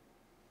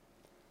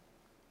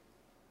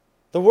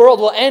 The world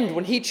will end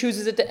when he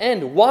chooses it to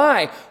end.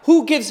 Why?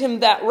 Who gives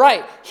him that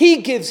right?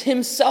 He gives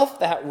himself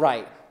that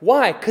right.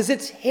 Why? Because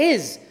it's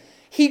his.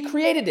 He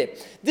created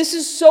it. This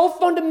is so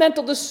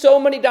fundamental to so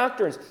many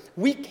doctrines.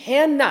 We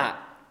cannot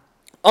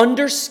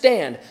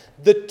understand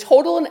the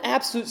total and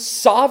absolute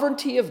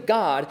sovereignty of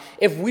God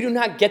if we do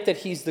not get that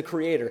he's the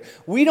creator.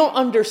 We don't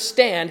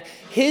understand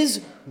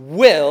his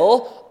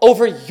will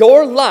over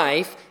your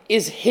life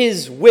is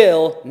his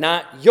will,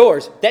 not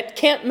yours. That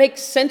can't make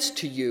sense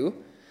to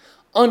you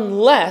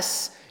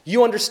unless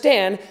You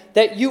understand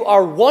that you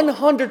are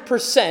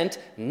 100%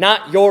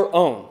 not your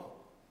own,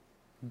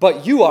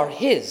 but you are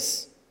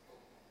his.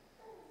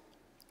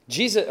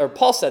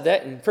 Paul said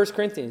that in 1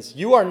 Corinthians.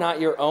 You are not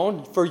your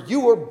own, for you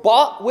were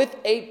bought with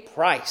a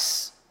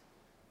price.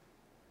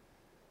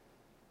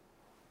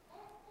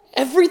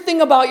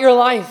 Everything about your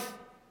life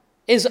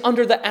is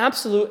under the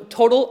absolute,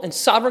 total, and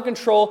sovereign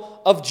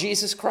control of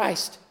Jesus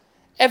Christ.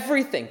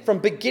 Everything, from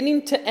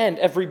beginning to end,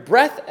 every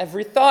breath,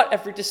 every thought,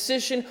 every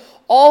decision,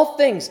 all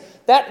things.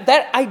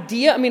 That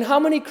idea, how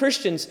many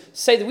Christians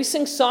say that? We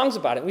sing songs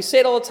about it. We say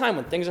it all the time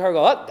when things are hard. We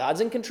go, oh,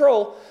 God's in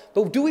control.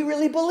 But do we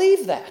really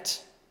believe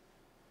that?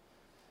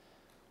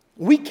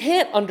 We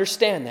can't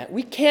understand that.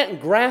 We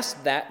can't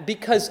grasp that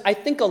because I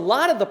think a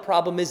lot of the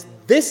problem is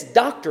this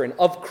doctrine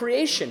of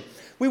creation.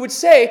 We would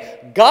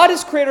say, God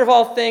is creator of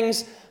all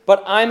things,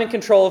 but I'm in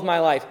control of my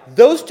life.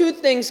 Those two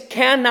things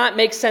cannot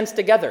make sense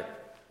together.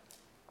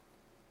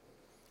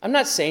 I'm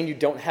not saying you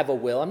don't have a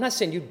will. I'm not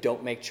saying you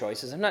don't make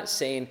choices. I'm not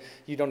saying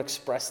you don't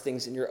express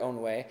things in your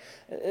own way.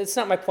 It's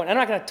not my point. I'm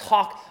not going to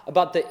talk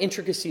about the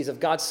intricacies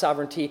of God's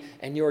sovereignty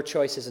and your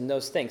choices and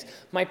those things.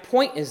 My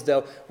point is,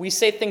 though, we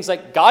say things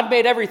like, God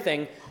made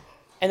everything,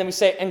 and then we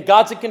say, and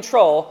God's in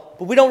control,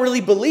 but we don't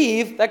really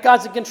believe that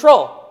God's in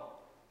control.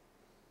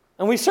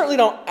 And we certainly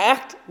don't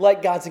act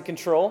like God's in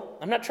control.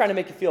 I'm not trying to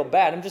make you feel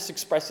bad. I'm just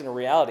expressing a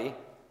reality.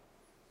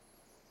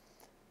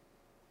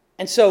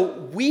 And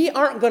so we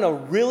aren't going to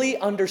really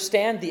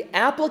understand the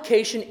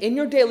application in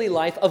your daily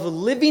life of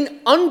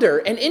living under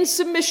and in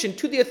submission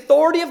to the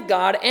authority of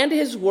God and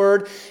his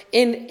word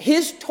in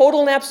his total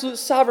and absolute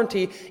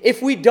sovereignty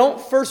if we don't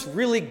first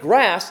really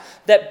grasp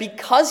that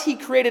because he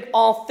created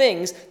all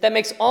things, that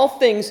makes all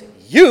things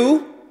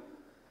you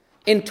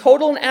in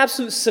total and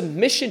absolute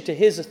submission to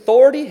his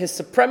authority, his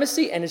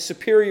supremacy, and his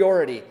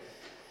superiority.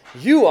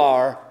 You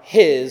are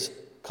his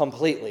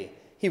completely.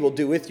 He will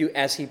do with you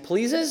as he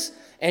pleases.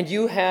 And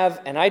you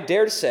have, and I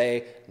dare to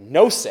say,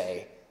 no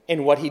say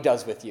in what he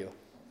does with you.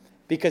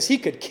 Because he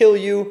could kill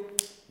you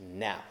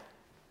now.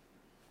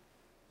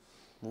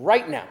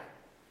 Right now.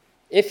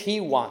 If he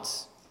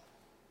wants.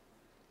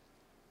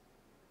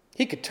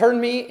 He could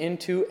turn me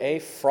into a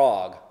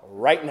frog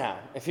right now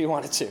if he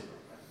wanted to.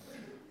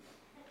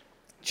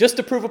 Just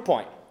to prove a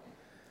point.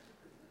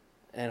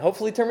 And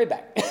hopefully turn me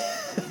back.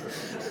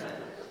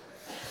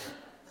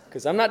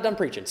 Because I'm not done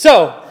preaching.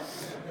 So,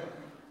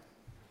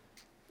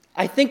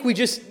 I think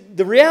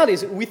the reality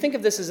is we think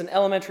of this as an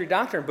elementary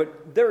doctrine,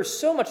 but there is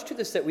so much to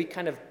this that we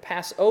kind of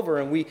pass over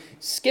and we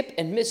skip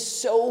and miss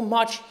so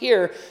much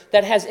here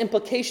that has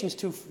implications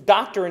to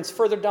doctrines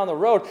further down the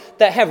road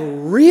that have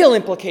real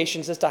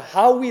implications as to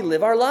how we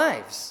live our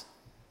lives.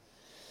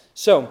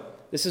 So,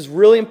 this is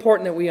really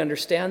important that we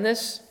understand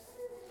this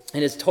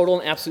and his total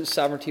and absolute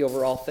sovereignty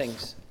over all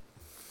things.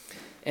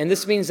 And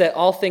this means that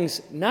all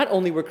things not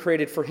only were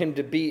created for him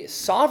to be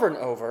sovereign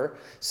over,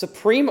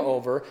 supreme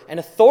over, and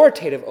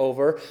authoritative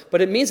over, but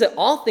it means that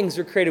all things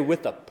are created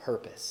with a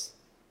purpose.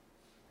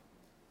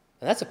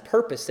 And that's a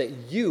purpose that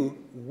you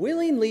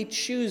willingly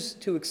choose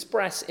to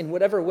express in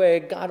whatever way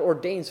God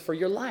ordains for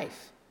your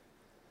life.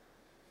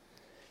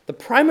 The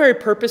primary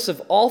purpose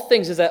of all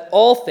things is that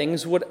all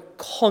things would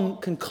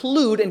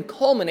conclude and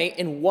culminate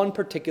in one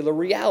particular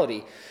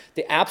reality,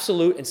 the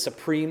absolute and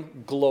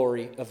supreme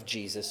glory of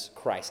Jesus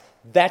Christ.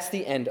 That's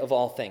the end of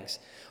all things.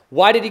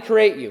 Why did he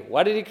create you?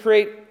 Why did he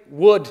create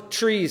wood,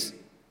 trees,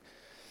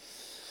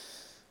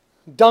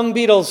 dung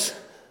beetles,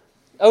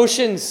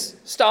 oceans,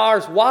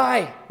 stars?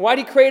 Why? Why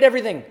did he create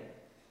everything?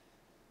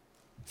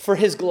 For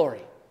his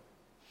glory.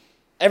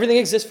 Everything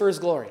exists for his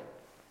glory.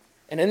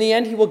 And in the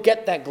end, he will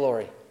get that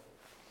glory.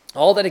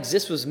 All that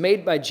exists was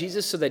made by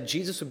Jesus so that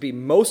Jesus would be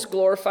most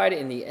glorified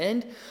in the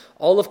end.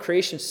 All of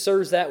creation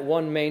serves that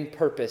one main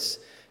purpose,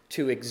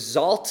 to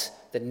exalt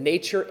the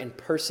nature and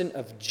person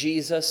of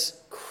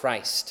Jesus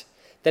Christ.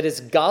 That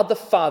is God the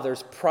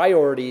Father's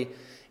priority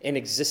in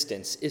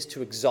existence, is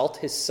to exalt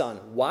his Son.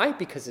 Why?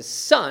 Because his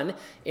Son,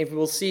 if we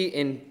will see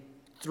in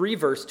 2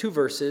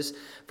 verses,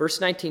 verse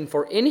 19,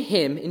 for in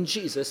him, in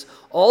Jesus,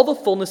 all the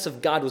fullness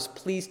of God was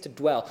pleased to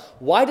dwell.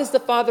 Why does the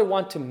Father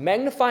want to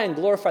magnify and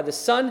glorify the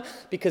Son?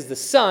 Because the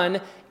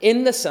Son,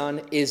 in the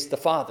Son, is the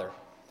Father.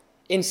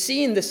 In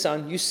seeing the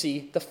Son, you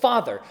see the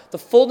Father. The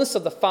fullness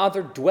of the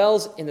Father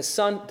dwells in the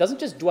Son, doesn't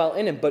just dwell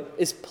in him, but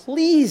is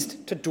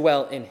pleased to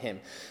dwell in him.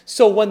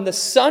 So when the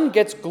Son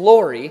gets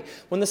glory,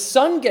 when the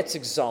Son gets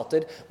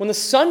exalted, when the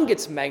Son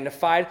gets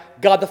magnified,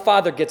 God the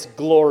Father gets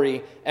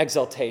glory,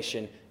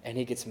 exaltation, and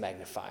he gets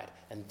magnified.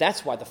 And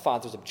that's why the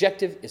Father's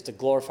objective is to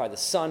glorify the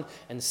Son,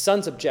 and the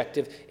Son's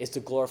objective is to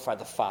glorify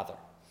the Father.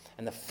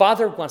 And the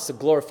Father wants to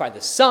glorify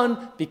the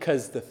Son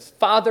because the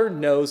Father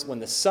knows when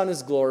the Son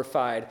is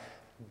glorified,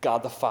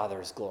 God the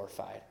Father is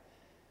glorified.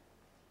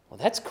 Well,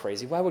 that's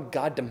crazy. Why would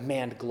God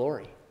demand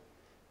glory?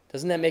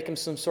 Doesn't that make him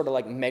some sort of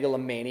like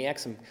megalomaniac,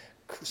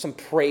 some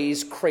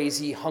praise,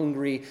 crazy,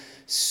 hungry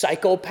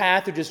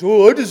psychopath who just,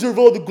 I deserve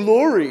all the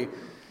glory?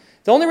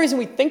 The only reason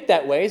we think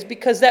that way is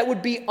because that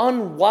would be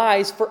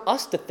unwise for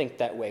us to think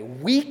that way.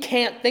 We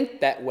can't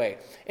think that way.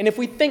 And if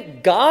we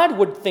think God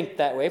would think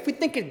that way, if we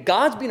think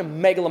God's being a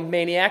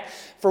megalomaniac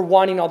for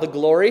wanting all the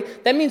glory,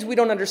 that means we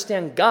don't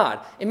understand God.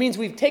 It means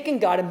we've taken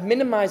God and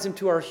minimized him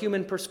to our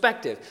human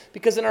perspective.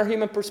 Because in our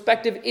human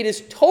perspective, it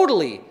is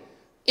totally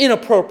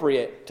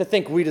inappropriate to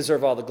think we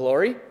deserve all the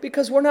glory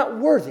because we're not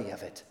worthy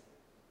of it.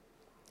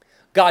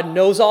 God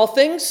knows all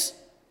things.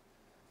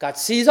 God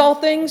sees all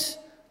things.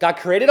 God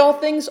created all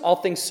things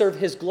serve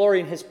his glory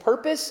and his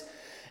purpose.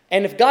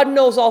 And if God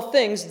knows all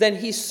things, then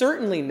he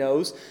certainly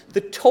knows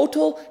the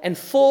total and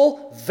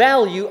full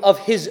value of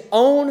his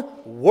own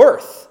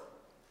worth.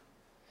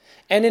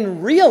 And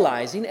in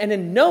realizing and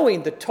in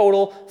knowing the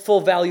total,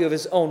 full value of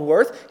his own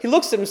worth, he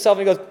looks at himself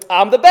and he goes,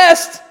 I'm the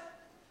best.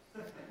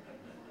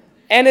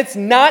 And it's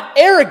not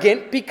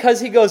arrogant because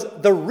he goes,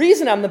 the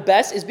reason I'm the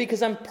best is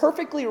because I'm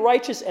perfectly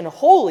righteous and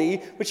holy,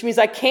 which means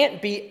I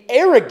can't be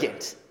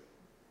arrogant.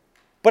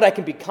 But I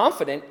can be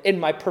confident in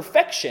my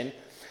perfection.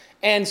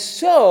 And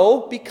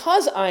so,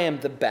 because I am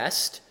the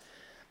best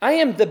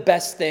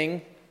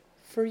thing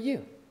for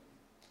you.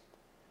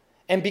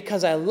 And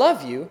because I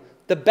love you,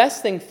 the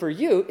best thing for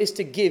you is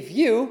to give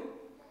you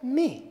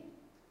me.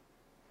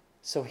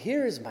 So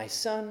here is my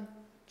son,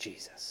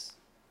 Jesus.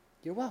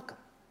 You're welcome.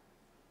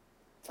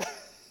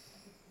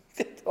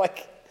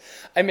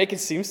 I make it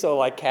seem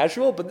so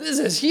casual, but this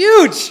is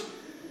huge.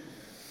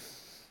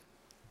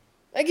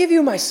 I give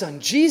you my son,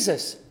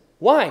 Jesus.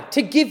 Why?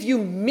 To give you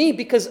me,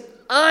 because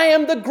I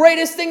am the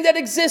greatest thing that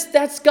exists.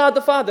 That's God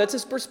the Father. That's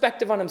his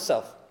perspective on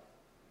himself.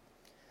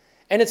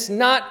 And it's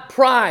not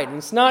pride, and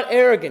it's not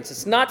arrogance,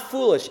 it's not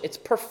foolish, it's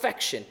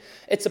perfection.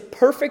 It's a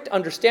perfect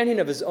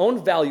understanding of his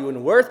own value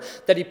and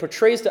worth that he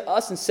portrays to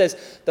us and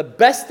says, the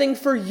best thing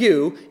for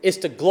you is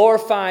to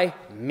glorify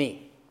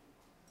me.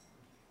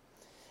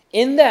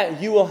 In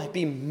that you will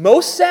be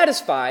most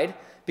satisfied,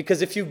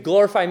 because if you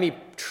glorify me,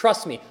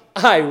 trust me,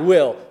 I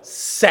will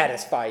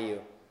satisfy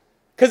you.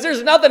 Because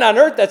there's nothing on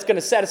earth that's going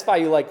to satisfy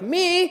you like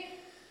me.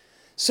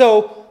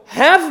 So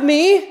have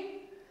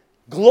me,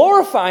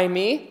 glorify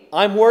me,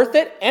 I'm worth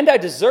it, and I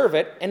deserve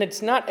it, and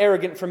it's not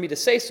arrogant for me to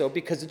say so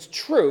because it's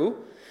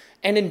true,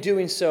 and in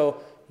doing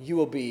so, you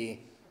will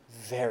be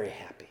very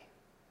happy.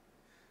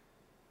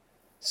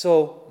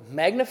 So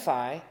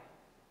magnify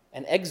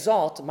and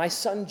exalt my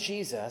son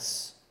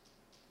Jesus,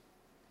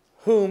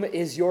 whom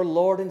is your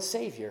Lord and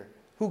Savior,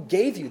 who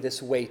gave you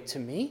this way to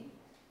me.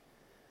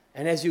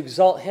 And as you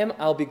exalt him,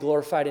 I'll be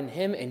glorified in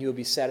him, and you'll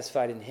be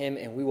satisfied in him,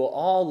 and we will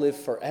all live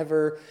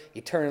forever,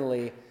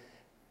 eternally,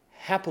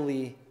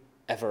 happily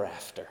ever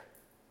after.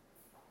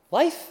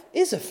 Life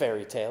is a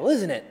fairy tale,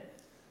 isn't it?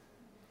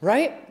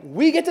 Right?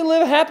 We get to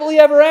live happily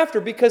ever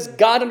after because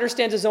God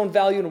understands his own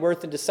value and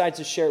worth and decides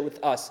to share it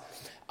with us.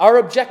 Our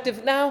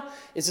objective now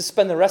is to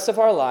spend the rest of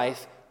our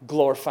life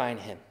glorifying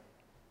him.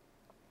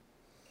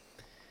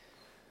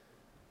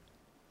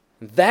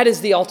 That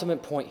is the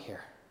ultimate point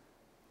here.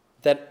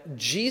 That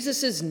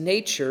Jesus'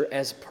 nature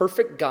as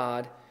perfect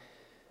God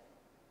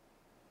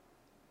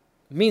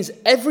means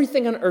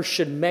everything on earth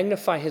should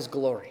magnify his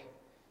glory.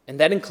 And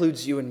that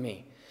includes you and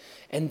me.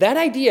 And that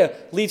idea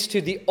leads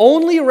to the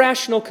only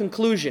rational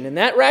conclusion. And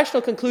that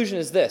rational conclusion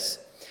is this: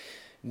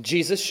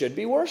 Jesus should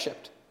be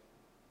worshipped.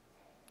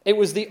 It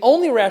was the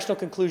only rational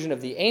conclusion of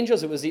the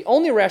angels. It was the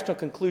only rational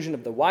conclusion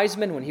of the wise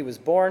men when he was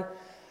born.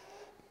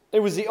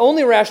 It was the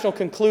only rational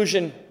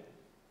conclusion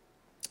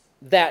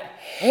that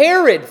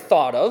Herod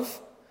thought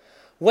of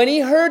when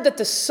he heard that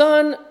the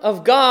Son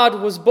of God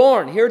was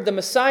born. He heard the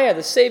Messiah,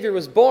 the Savior,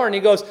 was born.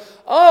 He goes,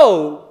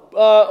 why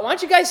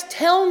don't you guys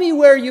tell me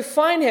where you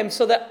find him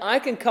so that I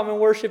can come and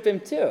worship him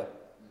too?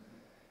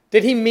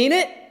 Did he mean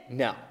it?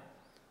 No.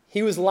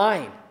 He was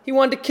lying. He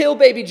wanted to kill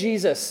baby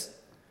Jesus.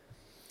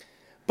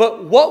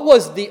 But what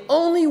was the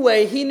only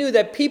way he knew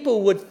that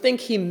people would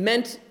think he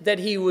meant that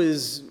he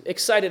was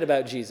excited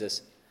about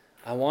Jesus?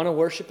 I want to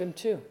worship him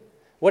too.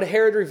 What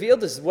Herod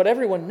revealed is what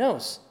everyone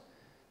knows.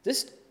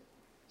 This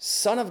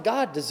Son of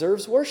God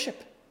deserves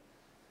worship.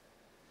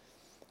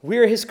 We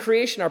are his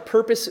creation. Our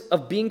purpose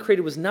of being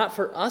created was not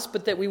for us,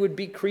 but that we would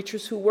be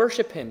creatures who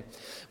worship him.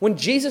 When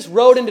Jesus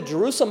rode into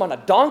Jerusalem on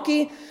a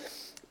donkey,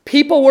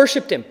 people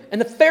worshiped him.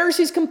 And the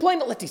Pharisees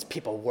complained, let these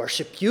people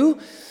worship you.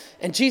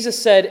 And Jesus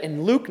said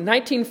in Luke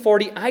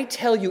 19:40, I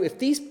tell you, if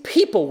these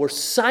people were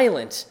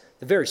silent,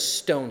 the very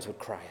stones would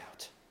cry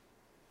out.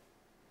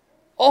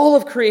 All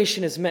of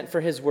creation is meant for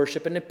his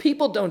worship, and if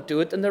people don't do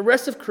it, then the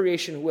rest of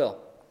creation will.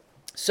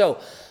 So,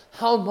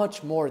 how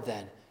much more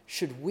then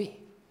should we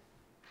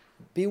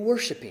be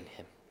worshiping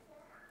him?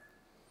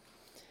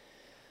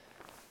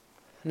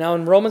 Now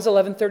in Romans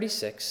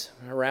 11:36,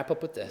 I'm going to wrap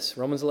up with this.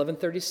 Romans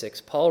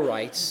 11:36, Paul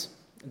writes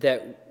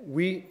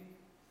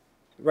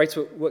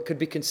what could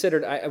be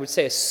considered, I would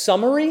say, a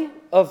summary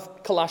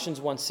of Colossians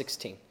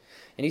 1:16.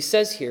 And he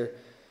says here,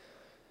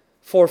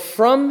 for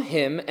from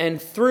him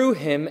and through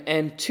him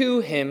and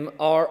to him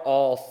are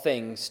all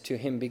things. To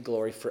him be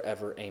glory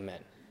forever. Amen.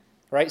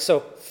 Right? So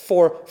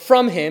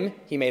from him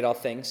he made all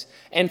things,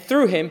 and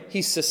through him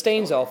he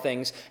sustains all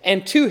things,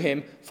 and to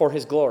him for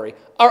his glory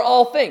are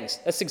all things.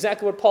 That's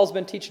exactly what Paul's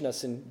been teaching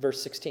us in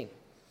verse 16.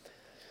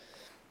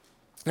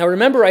 Now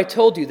remember, I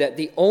told you that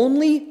the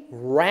only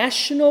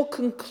rational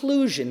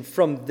conclusion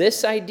from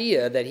this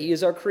idea that he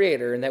is our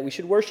creator and that we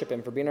should worship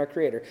him for being our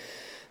creator,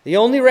 the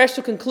only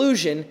rational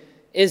conclusion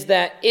is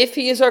that if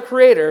he is our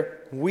creator,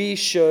 we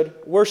should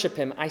worship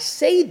him. I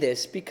say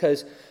this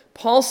because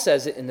Paul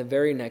says it in the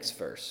very next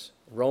verse,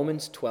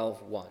 Romans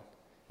 12:1.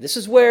 This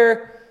is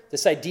where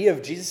this idea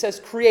of Jesus as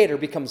creator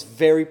becomes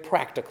very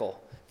practical,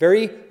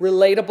 very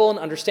relatable and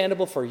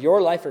understandable for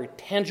your life, very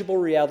tangible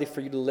reality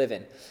for you to live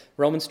in.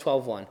 Romans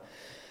 12:1.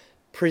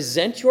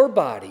 Present your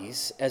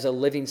bodies as a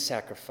living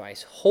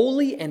sacrifice,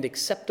 holy and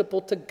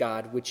acceptable to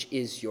God, which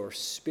is your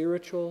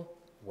spiritual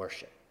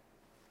worship.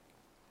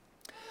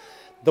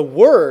 The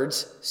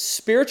words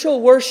spiritual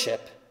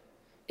worship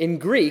in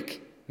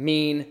Greek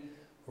mean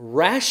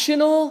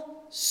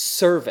rational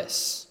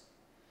service.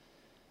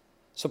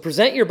 So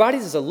present your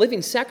bodies as a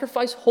living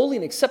sacrifice, holy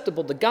and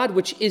acceptable to God,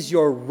 which is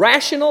your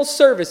rational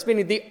service,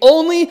 meaning the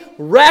only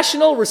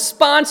rational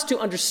response to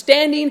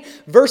understanding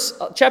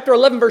chapter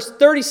 11, verse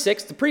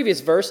 36, the previous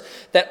verse,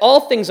 that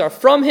all things are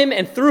from him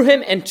and through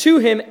him and to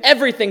him,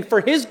 everything for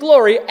his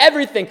glory,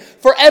 everything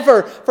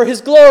forever for his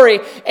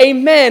glory.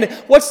 Amen.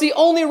 What's the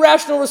only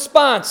rational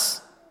response?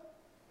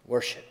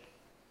 Worship.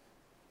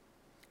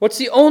 What's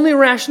the only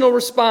rational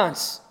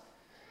response?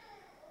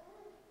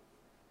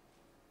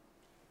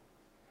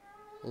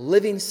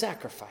 Living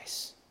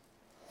sacrifice.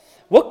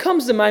 What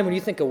comes to mind when you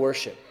think of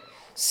worship?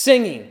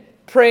 Singing,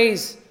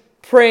 praise,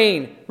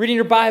 praying, reading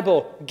your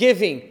Bible,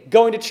 giving,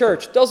 going to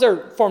church. Those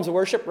are forms of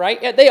worship,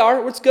 right? Yeah, they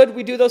are. It's good.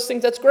 We do those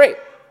things. That's great.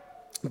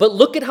 But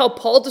look at how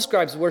Paul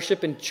describes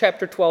worship in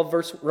chapter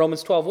 12,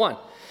 Romans 12:1.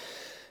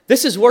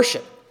 This is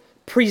worship.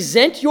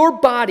 Present your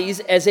bodies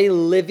as a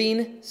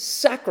living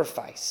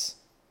sacrifice.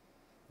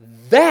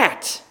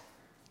 That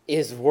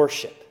is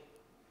worship.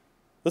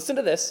 Listen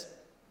to this.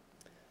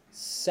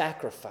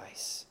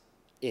 Sacrifice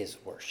is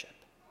worship.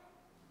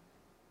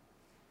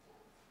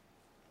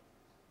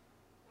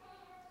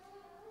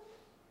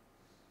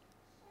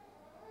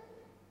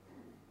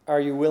 Are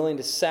you willing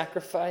to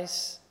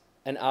sacrifice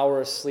an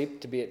hour of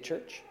sleep to be at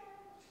church?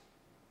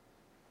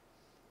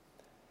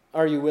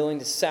 Are you willing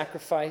to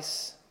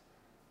sacrifice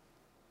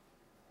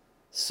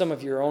some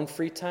of your own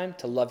free time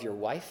to love your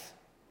wife?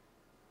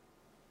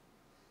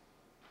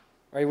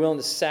 Are you willing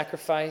to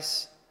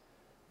sacrifice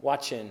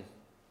watching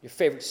your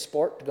favorite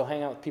sport to go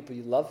hang out with people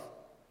you love?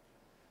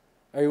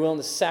 Are you willing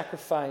to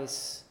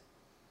sacrifice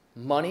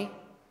money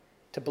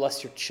to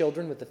bless your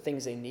children with the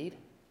things they need?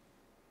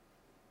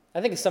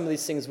 I think of some of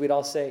these things we'd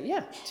all say,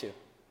 yeah, to.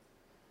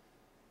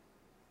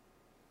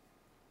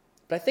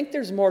 But I think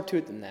there's more to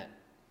it than that.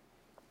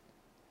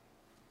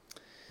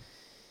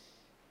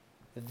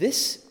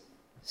 This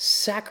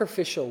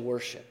sacrificial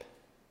worship.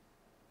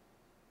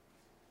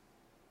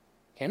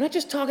 Okay, I'm not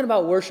just talking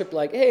about worship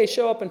like, hey,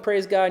 show up and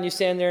praise God, and you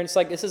stand there, and it's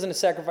like, this isn't a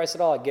sacrifice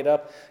at all. I get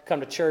up, come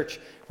to church,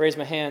 raise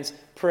my hands,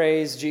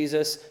 praise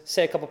Jesus,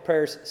 say a couple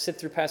prayers, sit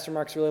through Pastor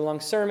Mark's really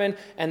long sermon,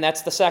 and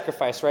that's the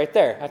sacrifice right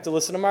there. I have to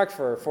listen to Mark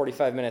for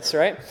 45 minutes,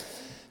 right?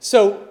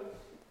 So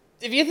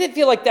if you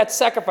feel like that's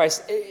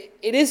sacrifice,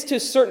 it is to a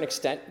certain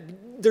extent.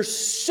 There's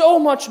so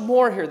much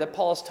more here that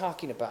Paul is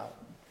talking about.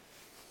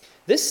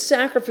 This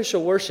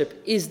sacrificial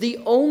worship is the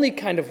only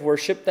kind of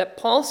worship that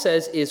Paul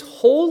says is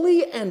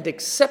holy and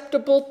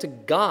acceptable to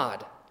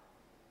God.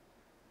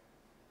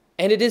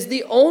 And it is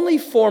the only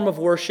form of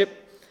worship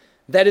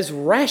that is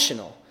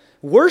rational.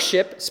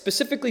 Worship,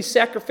 specifically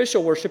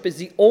sacrificial worship, is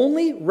the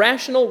only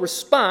rational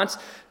response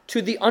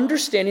to the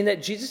understanding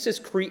that Jesus is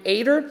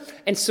creator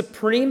and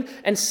supreme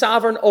and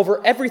sovereign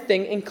over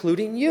everything,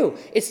 including you.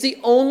 It's the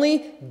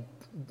only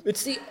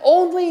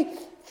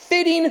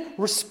fitting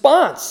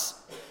response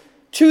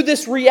to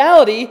this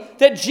reality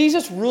that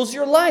Jesus rules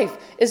your life,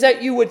 is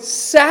that you would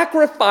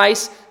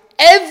sacrifice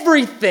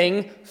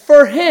everything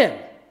for him.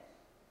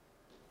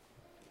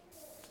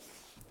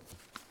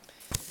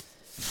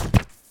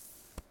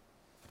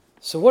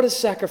 So what does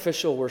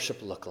sacrificial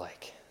worship look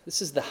like?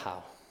 This is the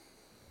how.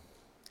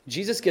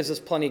 Jesus gives us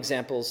plenty of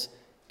examples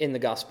in the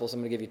Gospels. I'm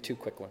going to give you two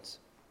quick ones.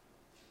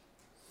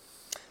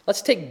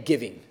 Let's take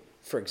giving,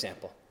 for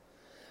example.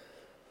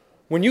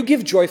 When you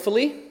give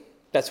joyfully,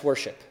 that's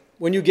worship.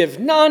 When you give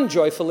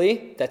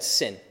non-joyfully, that's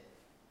sin.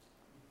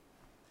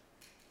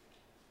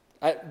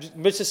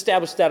 Let's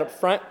establish that up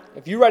front.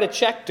 If you write a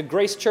check to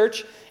Grace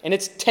Church and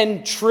it's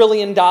 $10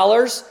 trillion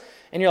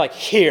and you're like,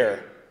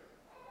 here,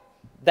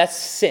 that's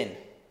sin.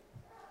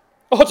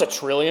 Oh, it's $1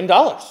 trillion.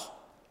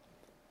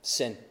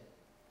 Sin.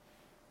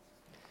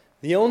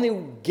 The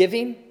only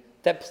giving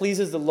that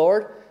pleases the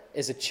Lord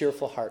is a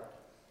cheerful heart.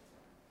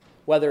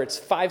 Whether it's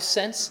 5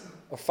 cents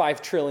or $5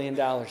 trillion.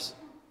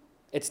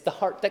 It's the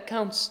heart that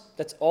counts.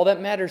 That's all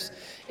that matters.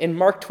 In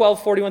Mark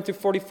 12, 41 through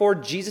 44,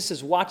 Jesus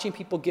is watching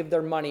people give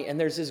their money, and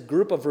there's this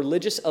group of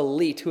religious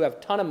elite who have a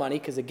ton of money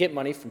because they get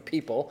money from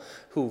people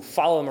who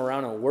follow them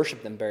around and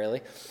worship them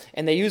barely.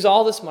 And they use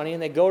all this money,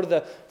 and they go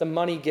to the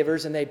money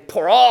givers, and they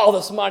pour all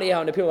this money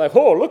out, and people are like,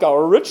 oh, look how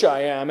rich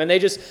I am. And they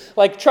just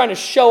like trying to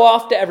show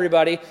off to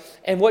everybody.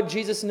 And what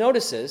Jesus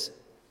notices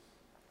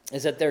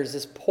is that there's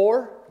this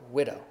poor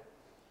widow,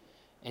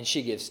 and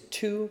she gives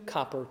 2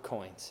 copper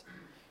coins.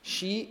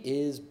 She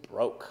is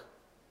broke.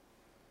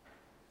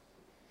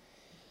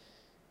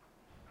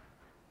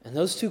 And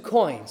those 2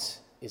 coins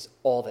is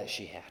all that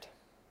she had.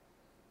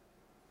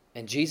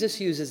 And Jesus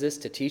uses this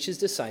to teach his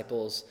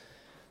disciples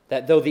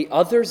that though the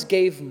others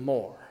gave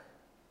more,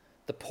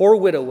 the poor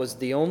widow was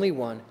the only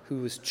one who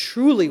was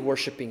truly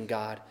worshiping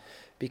God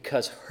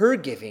because her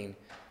giving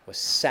was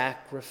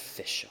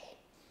sacrificial.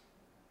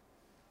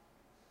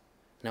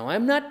 Now,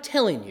 I'm not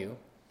telling you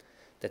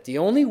that the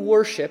only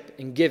worship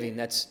and giving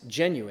that's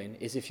genuine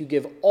is if you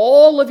give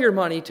all of your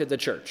money to the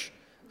church.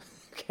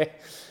 Okay?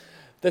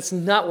 That's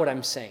not what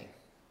I'm saying.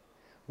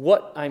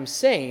 What I'm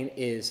saying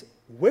is,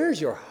 where's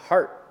your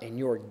heart in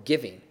your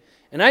giving?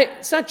 And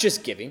it's not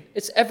just giving,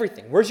 it's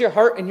everything. Where's your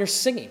heart in your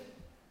singing?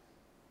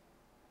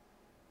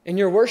 In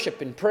your worship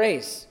and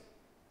praise?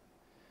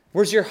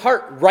 Where's your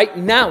heart right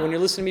now when you're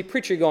listening to me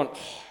preach? You're going, oh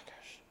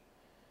gosh,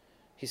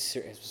 he's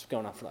serious. What's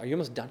going on? Are you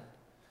almost done?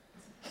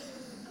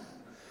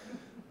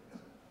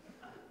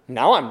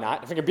 No, I'm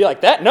not. If I could be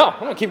like that, no, I'm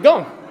going to keep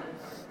going.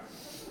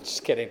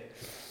 Just kidding.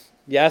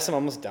 Yes, I'm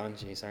almost done.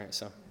 Jeez, all right,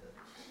 so.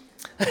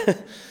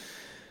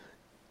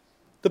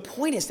 The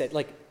point is that,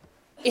 like,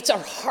 it's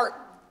our heart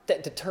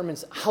that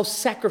determines how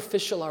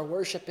sacrificial our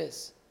worship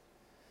is.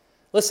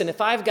 Listen, if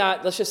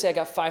let's just say I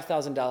got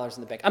 $5,000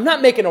 in the bank. I'm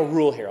not making a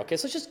rule here, okay?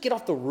 So let's just get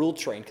off the rule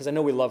train because I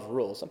know we love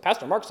rules. And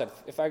Pastor Mark said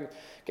if I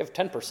give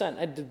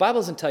 10%, the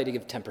Bible doesn't tell you to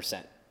give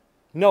 10%.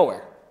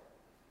 Nowhere.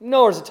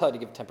 Nowhere does it tell you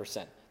to give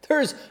 10%.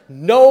 There's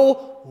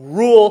no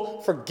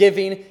rule for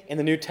giving in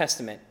the New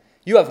Testament.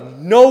 You have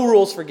no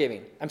rules for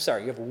giving. I'm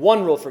sorry, you have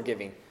one rule for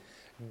giving.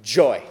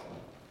 Joy.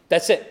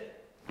 That's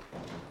it.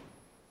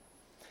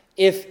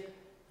 If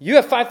you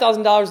have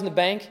 $5,000 in the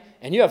bank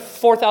and you have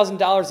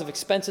 $4,000 of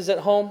expenses at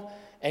home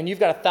and you've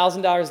got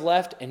 $1,000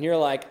 left and you're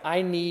like,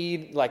 I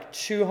need like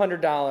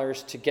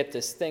 $200 to get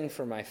this thing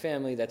for my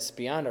family that's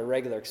beyond our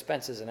regular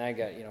expenses and I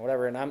got,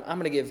 whatever, and I'm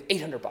going to give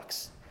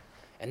 $800.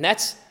 And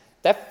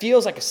that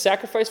feels like a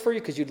sacrifice for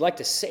you because you'd like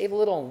to save a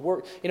little and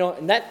work,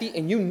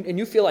 and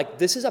you feel like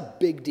this is a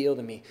big deal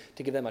to me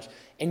to give that much.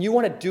 And you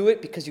want to do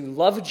it because you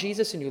love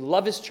Jesus and you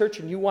love his church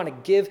and you want to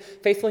give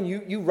faithfully.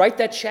 And you write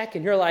that check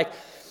and you're like,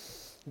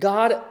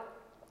 God,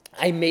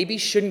 I maybe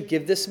shouldn't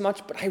give this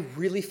much, but I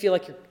really feel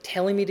like you're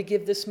telling me to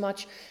give this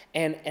much.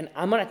 And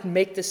I'm going to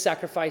make this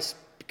sacrifice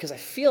because I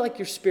feel like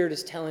your Spirit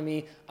is telling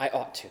me I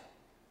ought to.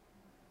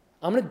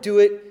 I'm going to do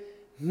it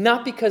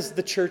not because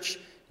the church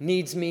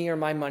needs me or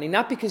my money,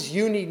 not because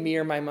you need me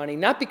or my money,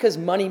 not because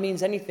money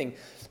means anything,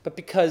 but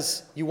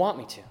because you want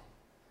me to.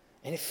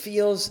 And it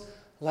feels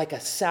like a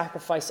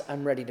sacrifice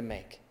I'm ready to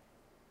make.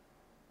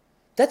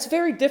 That's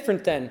very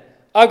different than,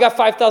 I've got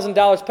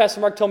 $5,000,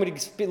 Pastor Mark told me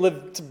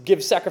to give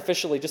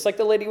sacrificially, just like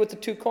the lady with the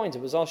 2 coins.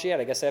 It was all she had.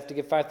 I guess I have to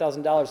give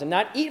 $5,000 and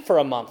not eat for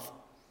a month.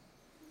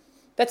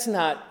 That's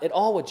not at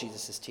all what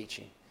Jesus is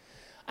teaching.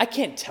 I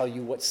can't tell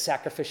you what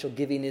sacrificial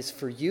giving is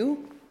for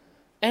you,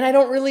 and I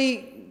don't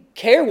really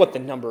care what the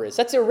number is.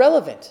 That's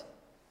irrelevant.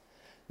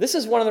 This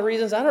is one of the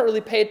reasons I don't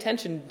really pay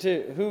attention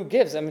to who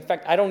gives. In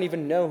fact, I don't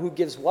even know who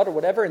gives what or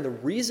whatever. And the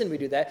reason we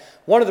do that,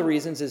 one of the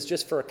reasons is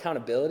just for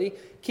accountability.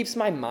 Keeps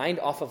my mind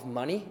off of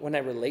money when I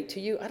relate to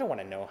you. I don't want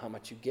to know how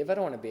much you give. I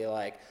don't want to be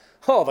like,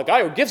 oh, the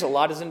guy who gives a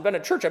lot hasn't been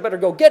at church. I better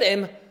go get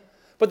him.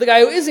 But the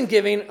guy who isn't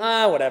giving,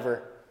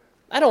 whatever.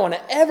 I don't want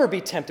to ever be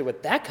tempted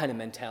with that kind of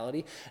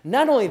mentality.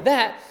 Not only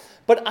that,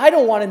 but I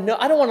don't want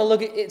to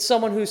look at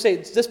someone who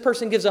says, this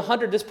person gives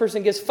 100, this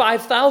person gives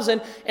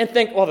 5,000, and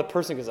think, well, the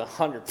person gives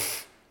 100.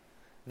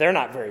 They're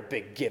not very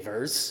big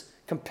givers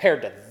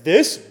compared to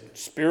this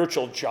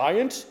spiritual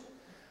giant.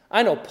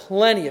 I know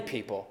plenty of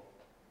people,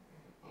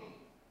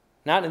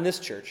 not in this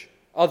church,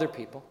 other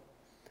people,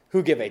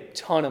 who give a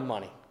ton of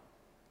money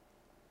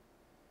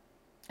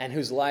and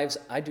whose lives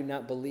I do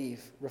not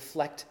believe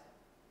reflect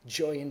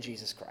joy in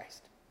Jesus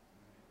Christ.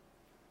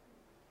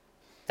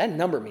 That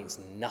number means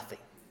nothing.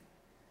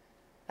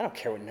 I don't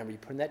care what number you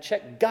put in that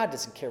check. God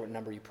doesn't care what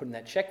number you put in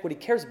that check. What he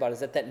cares about is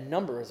that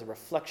number is a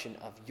reflection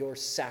of your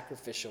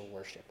sacrificial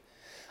worship.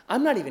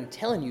 I'm not even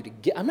telling you to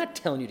give. I'm not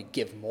telling you to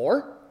give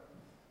more.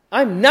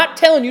 I'm not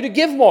telling you to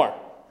give more.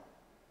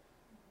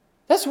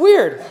 That's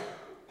weird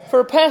for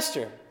a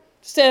pastor to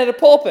stand at a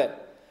pulpit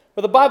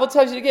where the Bible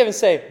tells you to give and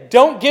say,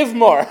 don't give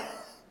more.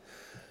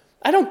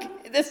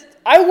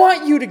 I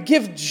want you to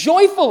give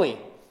joyfully.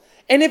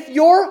 And if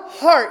your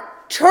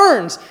heart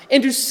turns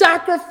into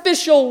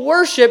sacrificial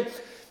worship,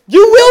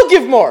 you will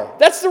give more.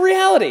 That's the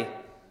reality.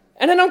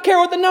 And I don't care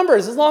what the number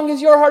is, as long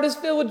as your heart is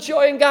filled with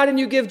joy in God and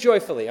you give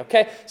joyfully,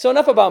 okay? So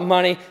enough about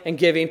money and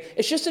giving.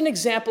 It's just an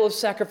example of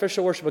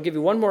sacrificial worship. I'll give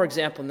you one more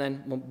example and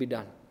then we'll be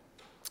done.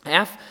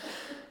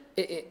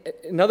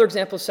 Another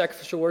example of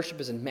sacrificial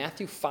worship is in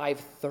Matthew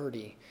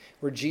 5:30,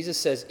 where Jesus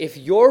says, if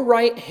your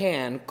right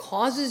hand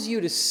causes you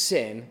to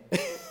sin,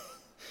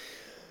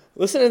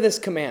 listen to this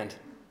command.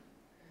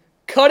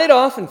 Cut it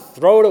off and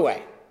throw it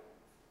away.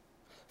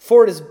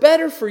 For it is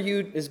better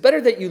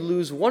that you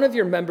lose one of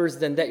your members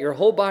than that your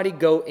whole body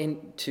go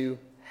into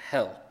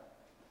hell.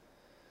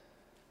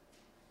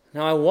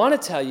 Now I want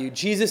to tell you,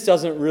 Jesus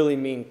doesn't really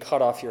mean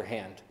cut off your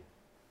hand.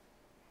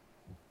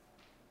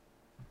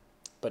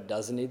 But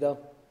doesn't he though?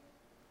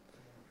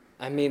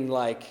 I mean,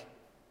 like,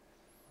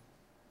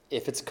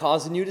 if it's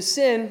causing you to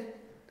sin,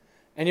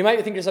 and you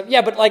might think to yourself,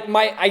 yeah, but like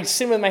I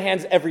sin with my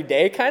hands every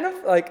day, kind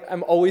of. Like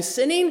I'm always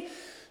sinning.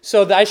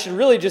 So that I should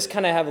really just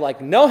kind of have like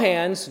no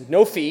hands,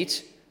 no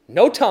feet,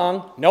 no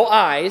tongue, no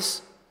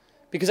eyes,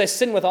 because I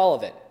sin with all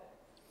of it.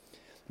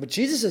 But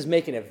Jesus is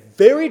making a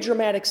very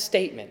dramatic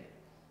statement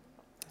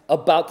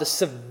about the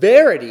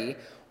severe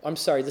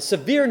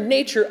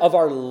nature of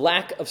our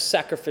lack of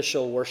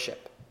sacrificial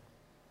worship.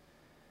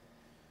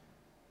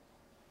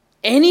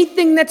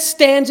 Anything that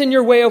stands in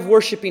your way of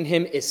worshiping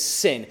him is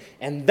sin,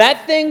 and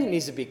that thing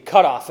needs to be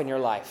cut off in your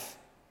life.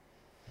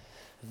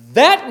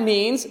 That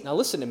means, now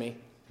listen to me,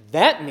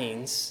 that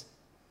means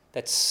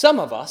that some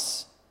of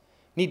us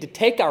need to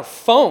take our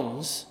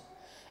phones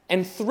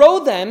and throw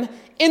them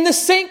in the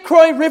St.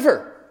 Croix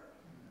River.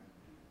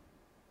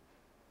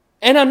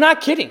 And I'm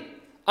not kidding.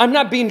 I'm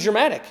not being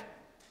dramatic.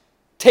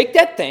 Take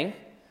that thing,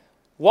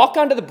 walk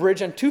onto the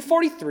bridge on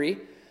 243,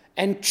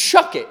 and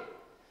chuck it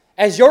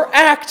as your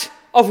act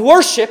of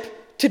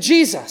worship to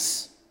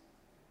Jesus.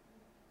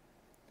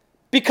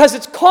 Because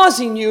it's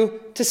causing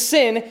you to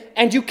sin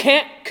and you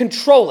can't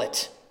control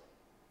it.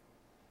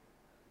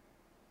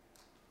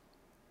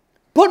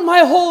 But my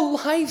whole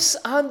life's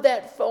on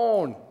that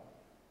phone.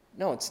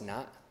 No, it's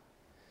not.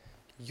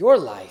 Your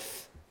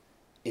life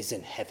is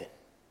in heaven.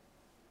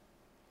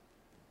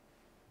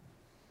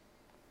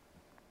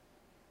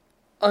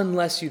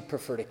 Unless you'd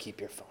prefer to keep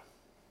your phone.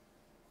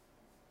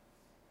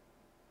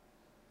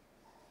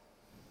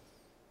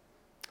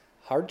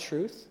 Hard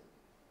truth,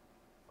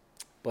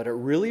 but it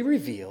really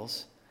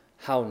reveals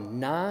how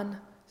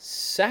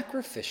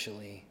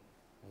non-sacrificially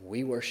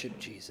we worship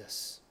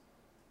Jesus.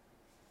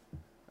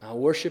 I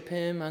worship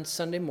him on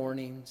Sunday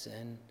mornings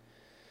and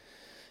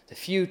the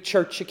few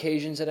church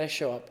occasions that I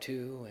show up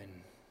to, and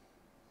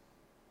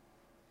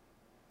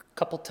a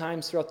couple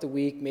times throughout the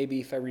week, maybe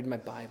if I read my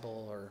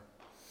Bible or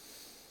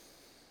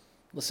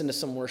listen to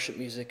some worship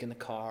music in the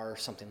car or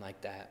something like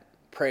that.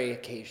 Pray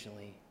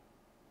occasionally.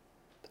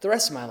 But the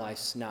rest of my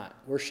life's not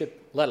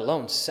worship, let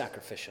alone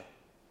sacrificial.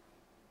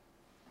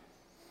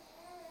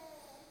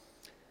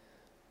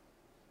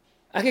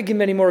 I could give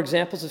many more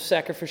examples of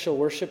sacrificial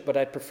worship, but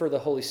I'd prefer the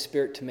Holy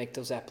Spirit to make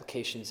those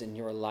applications in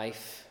your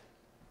life.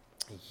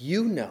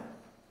 You know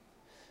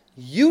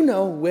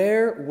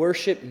where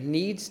worship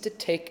needs to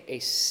take a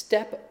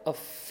step of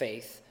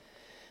faith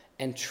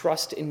and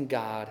trust in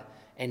God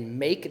and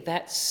make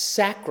that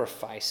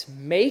sacrifice.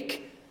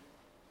 Make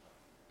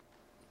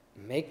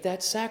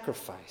that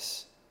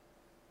sacrifice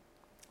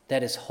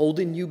that is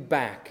holding you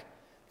back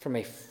from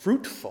a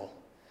fruitful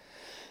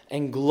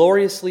and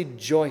gloriously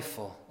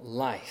joyful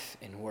life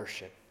in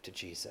worship to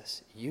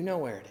Jesus. You know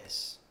where it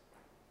is.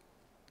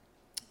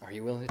 Are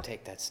you willing to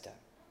take that step?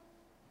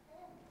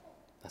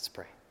 Let's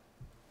pray.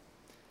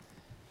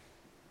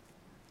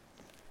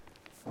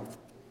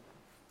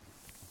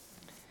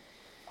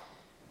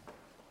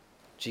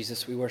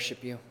 Jesus, we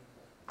worship you.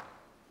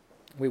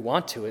 We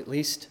want to, at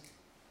least.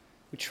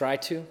 We try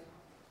to.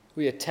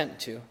 We attempt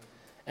to.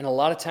 And a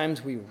lot of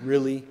times we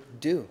really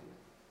do.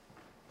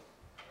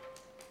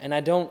 And I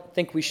don't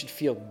think we should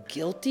feel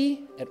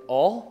guilty at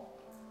all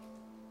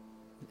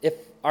if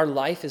our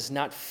life is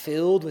not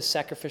filled with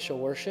sacrificial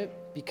worship,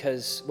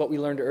 because what we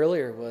learned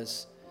earlier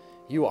was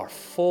you are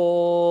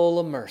full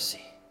of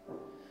mercy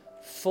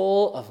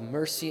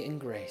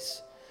and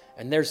grace.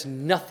 And there's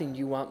nothing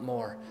you want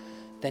more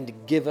than to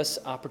give us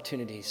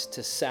opportunities to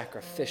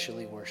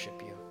sacrificially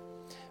worship you.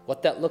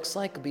 What that looks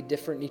like will be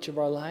different in each of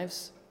our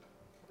lives.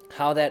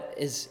 How that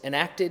is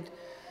enacted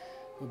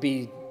will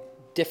be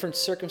different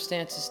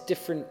circumstances,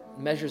 different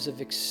measures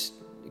of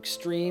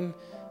extreme,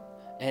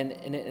 and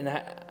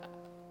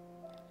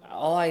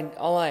all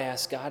I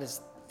ask, God,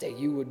 is that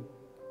you would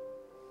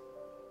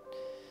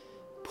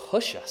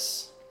push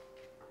us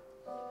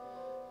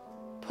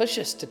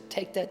to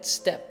take that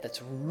step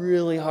that's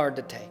really hard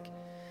to take.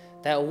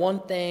 That one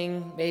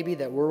thing maybe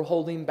that we're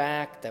holding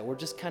back, that we're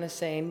just kind of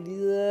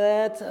saying,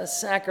 that's a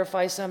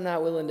sacrifice I'm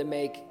not willing to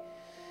make.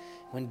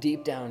 When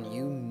deep down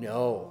you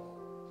know,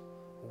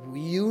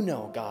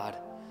 God,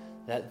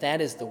 that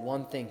is the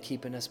one thing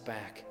keeping us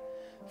back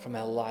from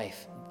a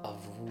life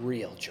of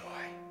real joy,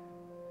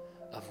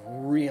 of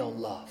real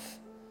love,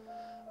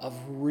 of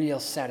real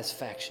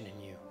satisfaction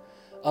in you,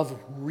 of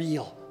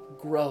real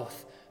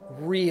growth,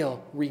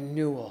 real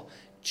renewal,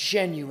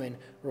 genuine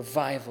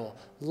revival,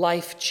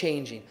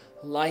 life-changing,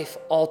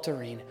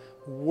 life-altering,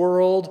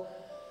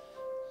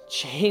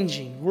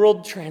 world-changing,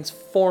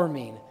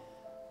 world-transforming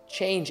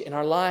change in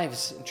our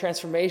lives, and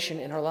transformation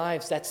in our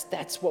lives.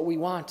 That's what we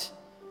want.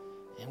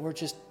 And we're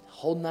just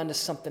holding on to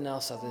something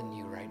else other than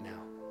you right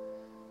now.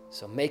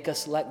 So make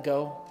us let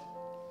go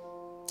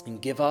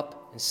and give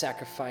up and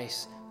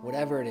sacrifice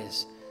whatever it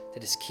is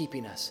that is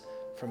keeping us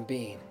from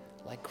being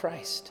like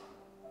Christ.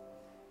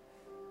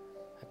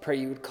 I pray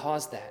you would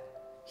cause that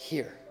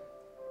here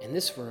in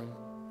this room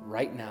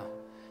right now,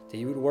 that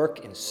you would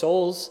work in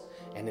souls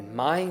and in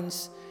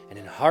minds and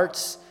in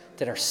hearts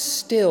that are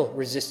still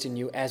resisting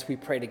you as we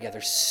pray together,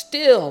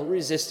 still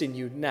resisting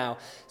you now,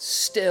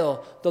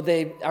 still, though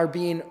they are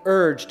being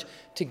urged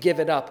to give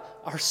it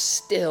up, are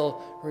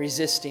still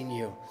resisting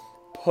you.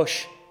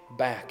 Push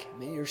back.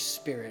 May your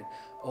Spirit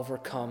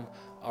overcome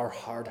our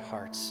hard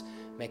hearts.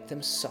 Make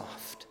them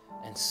soft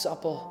and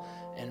supple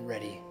and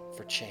ready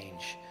for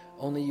change.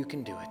 Only you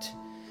can do it.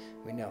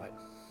 We know it.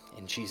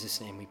 In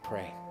Jesus' name we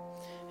pray.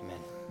 Amen.